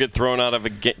that ever get thrown out of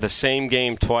the same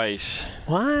game twice.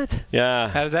 What? Yeah.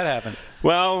 How does that happen?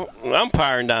 Well,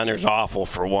 umpiring down there is awful,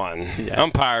 for one. Yeah.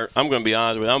 I'm going to be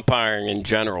honest with you, umpiring in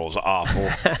general is awful.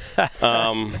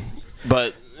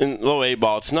 But in low A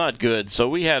ball, it's not good. So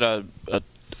we had a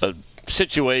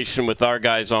situation with our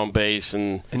guys on base,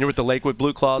 and you're with the Lakewood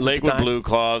Blue Claws. Lakewood Blue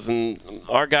Claws, and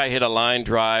our guy hit a line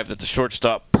drive that the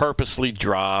shortstop purposely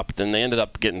dropped, and they ended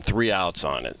up getting 3 outs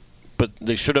on it. But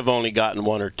they should have only gotten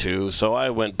 1 or 2. So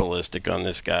I went ballistic on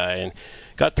this guy and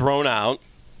got thrown out.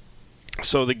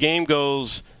 So the game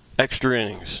goes extra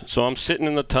innings. So I'm sitting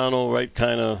in the tunnel, right,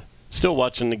 kind of still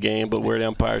watching the game, but where the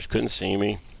umpires couldn't see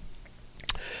me.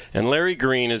 And Larry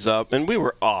Green is up, and we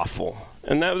were awful.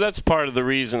 And that's part of the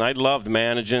reason I loved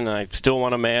managing, and I still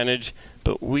want to manage.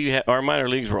 But our minor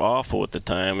leagues were awful at the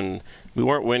time, and we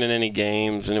weren't winning any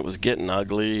games, and it was getting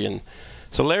ugly. And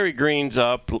so Larry Green's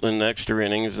up in the extra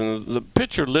innings, and the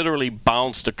pitcher literally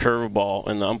bounced a curveball,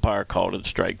 and the umpire called it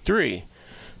strike 3.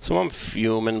 So I'm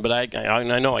fuming, but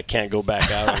I know I can't go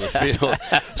back out on the field.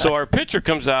 So our pitcher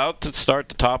comes out to start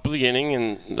the top of the inning,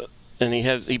 and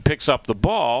he picks up the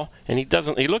ball, and he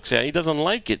looks at it, he doesn't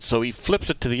like it, so he flips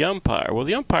it to the umpire. Well,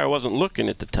 the umpire wasn't looking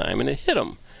at the time, and it hit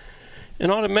him.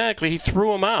 And automatically he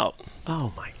threw him out.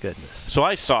 Oh, my goodness. So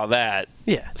I saw that.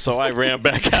 Yeah. So I ran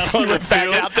back out on the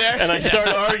field, out there? and I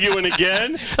started arguing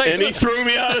again, and he threw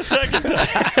me out a second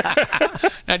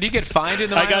time. Now, do you get fined in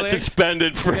the minor I got leagues?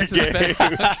 suspended for a game.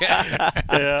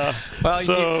 Yeah. Well,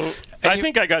 so I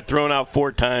think I got thrown out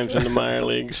 4 times in the minor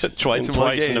leagues. Twice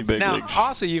in the big now, leagues.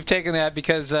 Also, you've taken that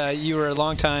because you were a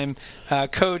longtime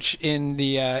coach in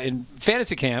the in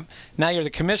fantasy camp. Now you're the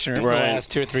commissioner for the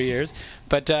last 2 or 3 years.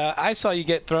 But I saw you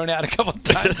get thrown out a couple of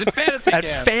times in fantasy camp.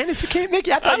 At fantasy camp,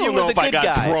 Mickey? I thought you were the good guy. I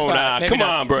got thrown out. Come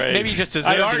on, Brave. Maybe you just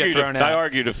deserved to get thrown out. I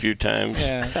argued a few times.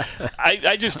 Yeah.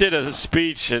 I just did a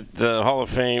speech at the Hall of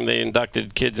Fame. They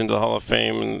inducted kids into the Hall of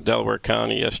Fame in Delaware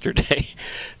County yesterday.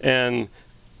 And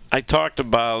I talked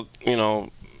about,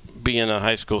 being a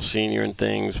high school senior and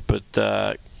things, but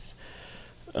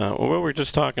what were we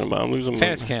just talking about? I'm losing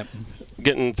Fantasy camp.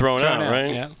 Getting thrown out,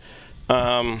 right? Yeah.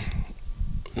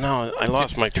 No, I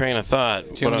lost my train of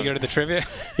thought. Do you want to go to the trivia?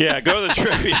 Yeah, go to the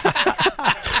trivia.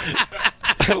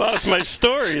 I lost my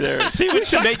story there. See, We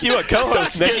should make you a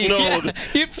co-host. Getting old.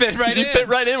 You fit right in. You fit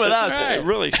right in with us. It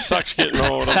really sucks getting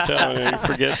old, I'm telling you. You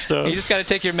forget stuff. You just got to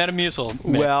take your Metamucil.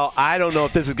 Mick. Well, I don't know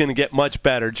if this is going to get much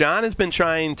better. John has been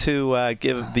trying to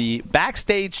give the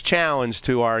backstage challenge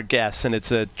to our guests, and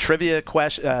it's a trivia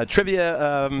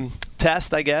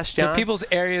test, I guess, John. So people's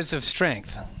areas of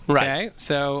strength. Right. Okay?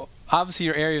 So obviously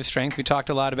your area of strength, we talked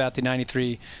a lot about the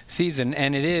 93 season,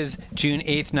 and it is June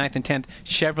 8th, 9th, and 10th.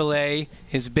 Chevrolet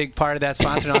is a big part of that,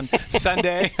 sponsored on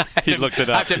Sunday. He looked it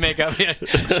up. I have to make up. Yeah.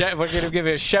 We're going to give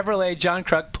it a Chevrolet John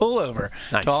Kruk pullover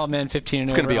Nice. to all men 15 and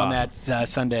It's gonna over be on awesome. that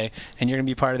Sunday, and you're going to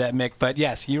be part of that, Mick. But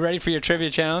yes, you ready for your trivia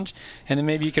challenge? And then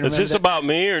maybe you can Is remember this about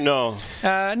me or no?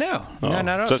 that. No, not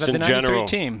at all. So It's it's about the in 93 general.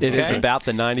 team. It is okay? about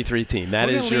the 93 team. That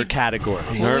We're is gonna your lead-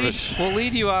 category. Nervous. We'll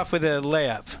lead you off with a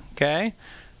layup, okay?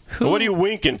 What are you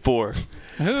winking for?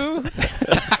 Who?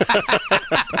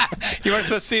 You weren't supposed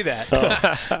to see that.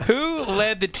 Who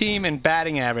led the team in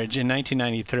batting average in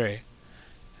 1993?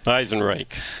 Eisenreich.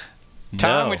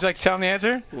 Tom, No. would you like to tell him the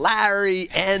answer? Larry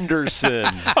Anderson.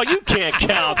 Oh, you can't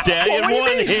count that in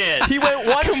one hit. He went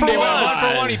one for Come one. on.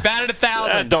 1 for 1. He batted 1,000.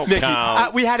 That don't Mickey,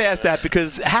 count. we had to ask that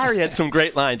because Harry had some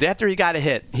great lines. After he got a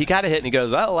hit and he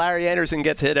goes, "Oh, Larry Anderson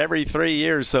gets hit every 3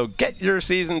 years, so get your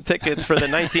season tickets for the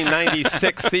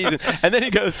 1996 season." And then he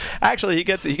goes, "Actually, he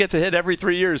gets a hit every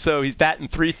 3 years, so he's batting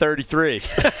 333."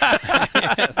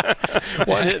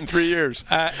 One hit in 3 years.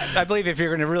 I believe if you're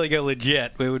going to really go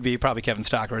legit, it would be probably Kevin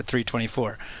Stocker at 324.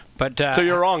 But So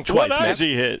you're wrong twice, What man. does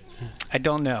he hit? I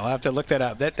don't know. I'll have to look that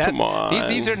up. Come on.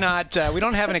 These are not. We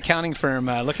don't have an accounting firm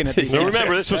looking at these. No, answers.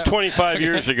 remember, this was 25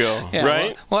 years ago, Yeah,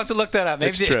 right? We'll have to look that up.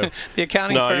 Maybe That's true. the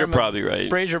accounting No, firm. you're probably right.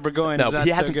 Brazier Burgoyne No, is not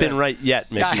he so hasn't good. been right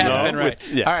yet, Mickey. Yeah, I haven't No? been right.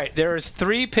 Yeah. All right, there was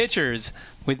 3 pitchers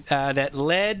with that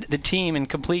led the team in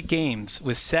complete games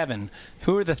with 7.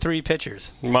 Who are the 3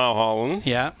 pitchers? Mulholland,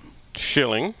 Yeah,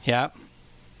 Schilling. yeah.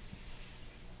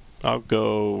 I'll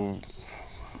go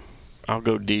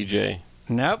DJ.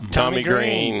 Nope. Tommy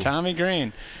Green. Tommy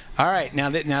Green. All right, now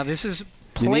this is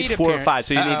You plate need 4 or appearance. 5,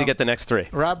 so you need to Uh-oh. get the next 3.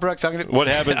 Rob Brooks. I'm gonna. What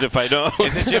happens if I don't?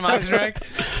 Is it Jim Eisenreich?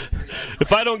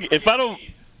 If I don't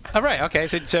All right. Okay.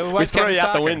 So We what's throw Kevin you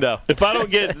out the Stocker? window. If I don't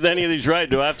get any of these right,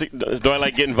 do I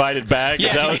like get invited back?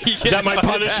 Yeah, Is that my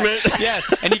punishment?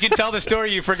 Yes, and you can tell the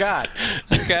story you forgot.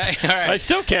 Okay. All right. I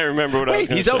still can't remember what I was Wait,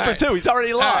 going he's to say. 0 for 2. He's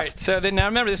already All lost. right, so then now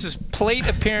remember, this is plate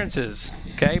appearances.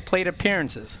 Okay, plate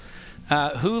appearances.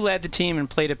 Who led the team in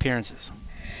plate appearances?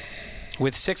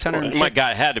 With 650, My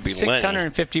God, it had to be Lenny.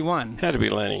 651. Had to be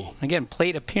Lenny. Again,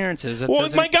 plate appearances. That Well,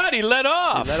 doesn't- my God, he let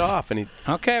off. Let off, and he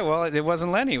Okay, well, it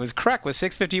wasn't Lenny. It was Kruk with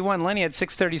 651. Lenny had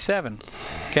 637.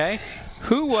 Okay,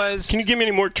 who was? Can you give me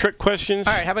any more trick questions?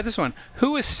 All right, how about this one?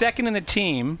 Who was second in the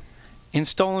team in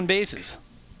stolen bases?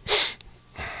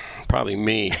 Probably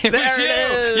me. It there was it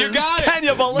is. You got it. Can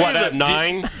you believe What, at it?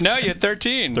 9? No, you had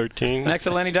 13. 13? Next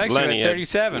to Lenny Dykstra Lenny at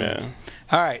 37. Yeah.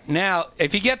 All right, now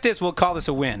if you get this, we'll call this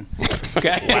a win.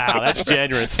 Okay. Wow, that's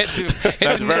generous. That's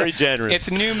very generous.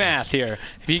 It's new math here.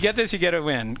 If you get this, you get a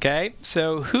win. Okay.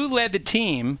 So who led the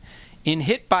team in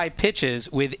hit by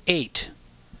pitches with 8?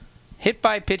 Hit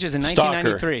by pitches in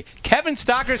 1993. Kevin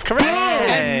Stocker's correct, and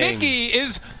Dang. Mickey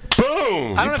is.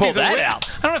 Boom! I don't know if pulled he's a that winner. out.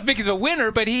 I don't know if Mickey's a winner,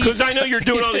 but he. Because I know you're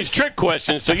doing all these trick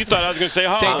questions, so you thought I was going to say Say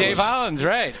Hollins. Dave Hollins,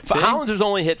 right? But See? Hollins was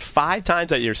only hit 5 times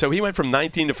that year, so he went from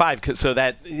 19 to 5. So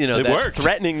that It that worked.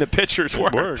 threatening the pitchers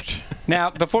It worked. Now,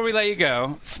 before we let you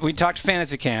go, we talked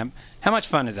fantasy camp. How much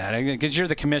fun is that? Because you're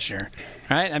the commissioner,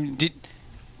 right? I mean,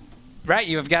 right,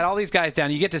 you've got all these guys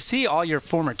down. You get to see all your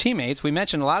former teammates. We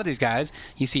mentioned a lot of these guys.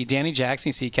 You see Danny Jackson.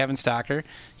 You see Kevin Stocker.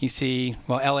 You see,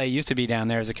 well, L.A. used to be down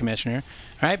there as a commissioner,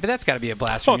 right? But that's got to be a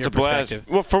blast Oh, from it's your a blast.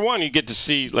 perspective. Well, for one, you get to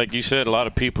see, like you said, a lot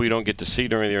of people you don't get to see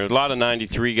during the year. A lot of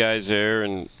 93 guys there,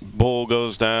 and Bull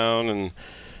goes down,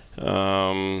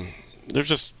 and there's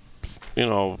just,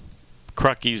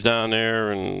 Crucky's down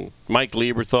there, and Mike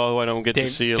Lieberthal, who I don't get to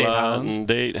see a Dave lot, Hollins. and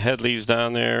Headley's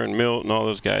down there, and Milt, and all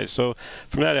those guys. So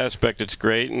from that aspect, it's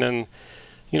great. And then,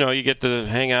 you get to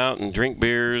hang out and drink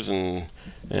beers and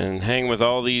hang with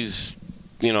all these,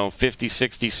 50,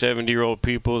 60, 70-year-old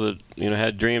people that,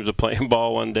 had dreams of playing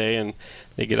ball one day, and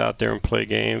they get out there and play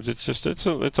games. It's just it's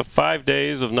a 5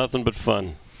 days of nothing but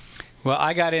fun. Well,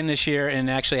 I got in this year and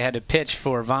actually had to pitch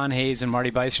for Von Hayes and Marty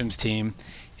Bystrom's team.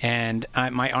 And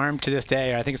my arm to this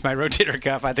day, I think it's my rotator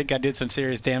cuff. I think I did some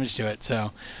serious damage to it.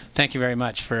 So, thank you very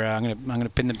much for. I'm gonna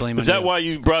pin the blame on you. Is that why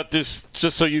you brought this,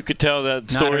 just so you could tell that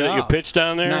story that you pitched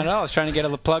down there? Not at all. I was trying to get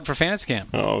a plug for Fantasy Camp.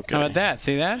 Oh, okay. How about that?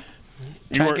 See that?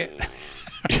 You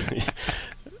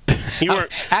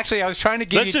weren't. Actually, I was trying to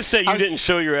give Let's just say you didn't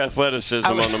show your athleticism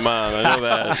on the mound. I know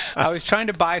that. I was trying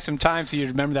to buy some time so you'd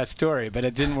remember that story, but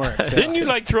it didn't work. So. Didn't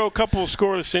you throw a couple of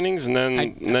scoreless innings and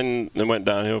then it went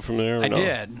downhill from there? I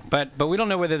did, but we don't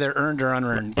know whether they're earned or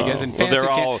unearned because in fantasy they're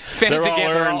all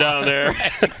earned down there.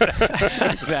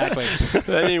 Exactly.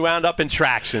 Then he wound up in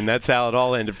traction. That's how it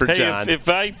all ended for John. If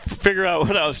I figure out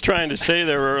what I was trying to say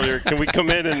there earlier, can we come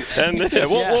in and end this? Yeah,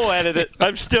 we'll edit it.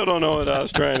 I still don't know what I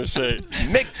was trying to say.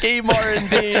 Mickey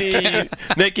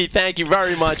Morandini. Mickey, thank you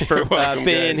very much for welcome,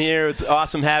 being guys. here. It's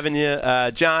awesome having you.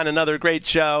 John, another great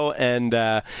show. And,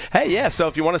 so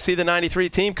if you want to see the 93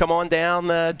 team, come on down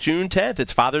June 10th.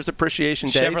 It's Father's Appreciation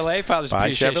Day. Chevrolet Father's by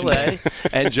Appreciation Chevrolet. Day.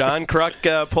 And John Kruk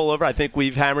pullover. I think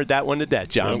we've hammered that one to death,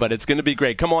 John. But it's going to be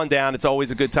great. Come on down. It's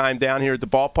always a good time down here at the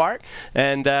ballpark.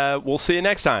 And we'll see you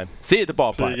next time. See you at the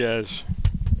ballpark. See you guys.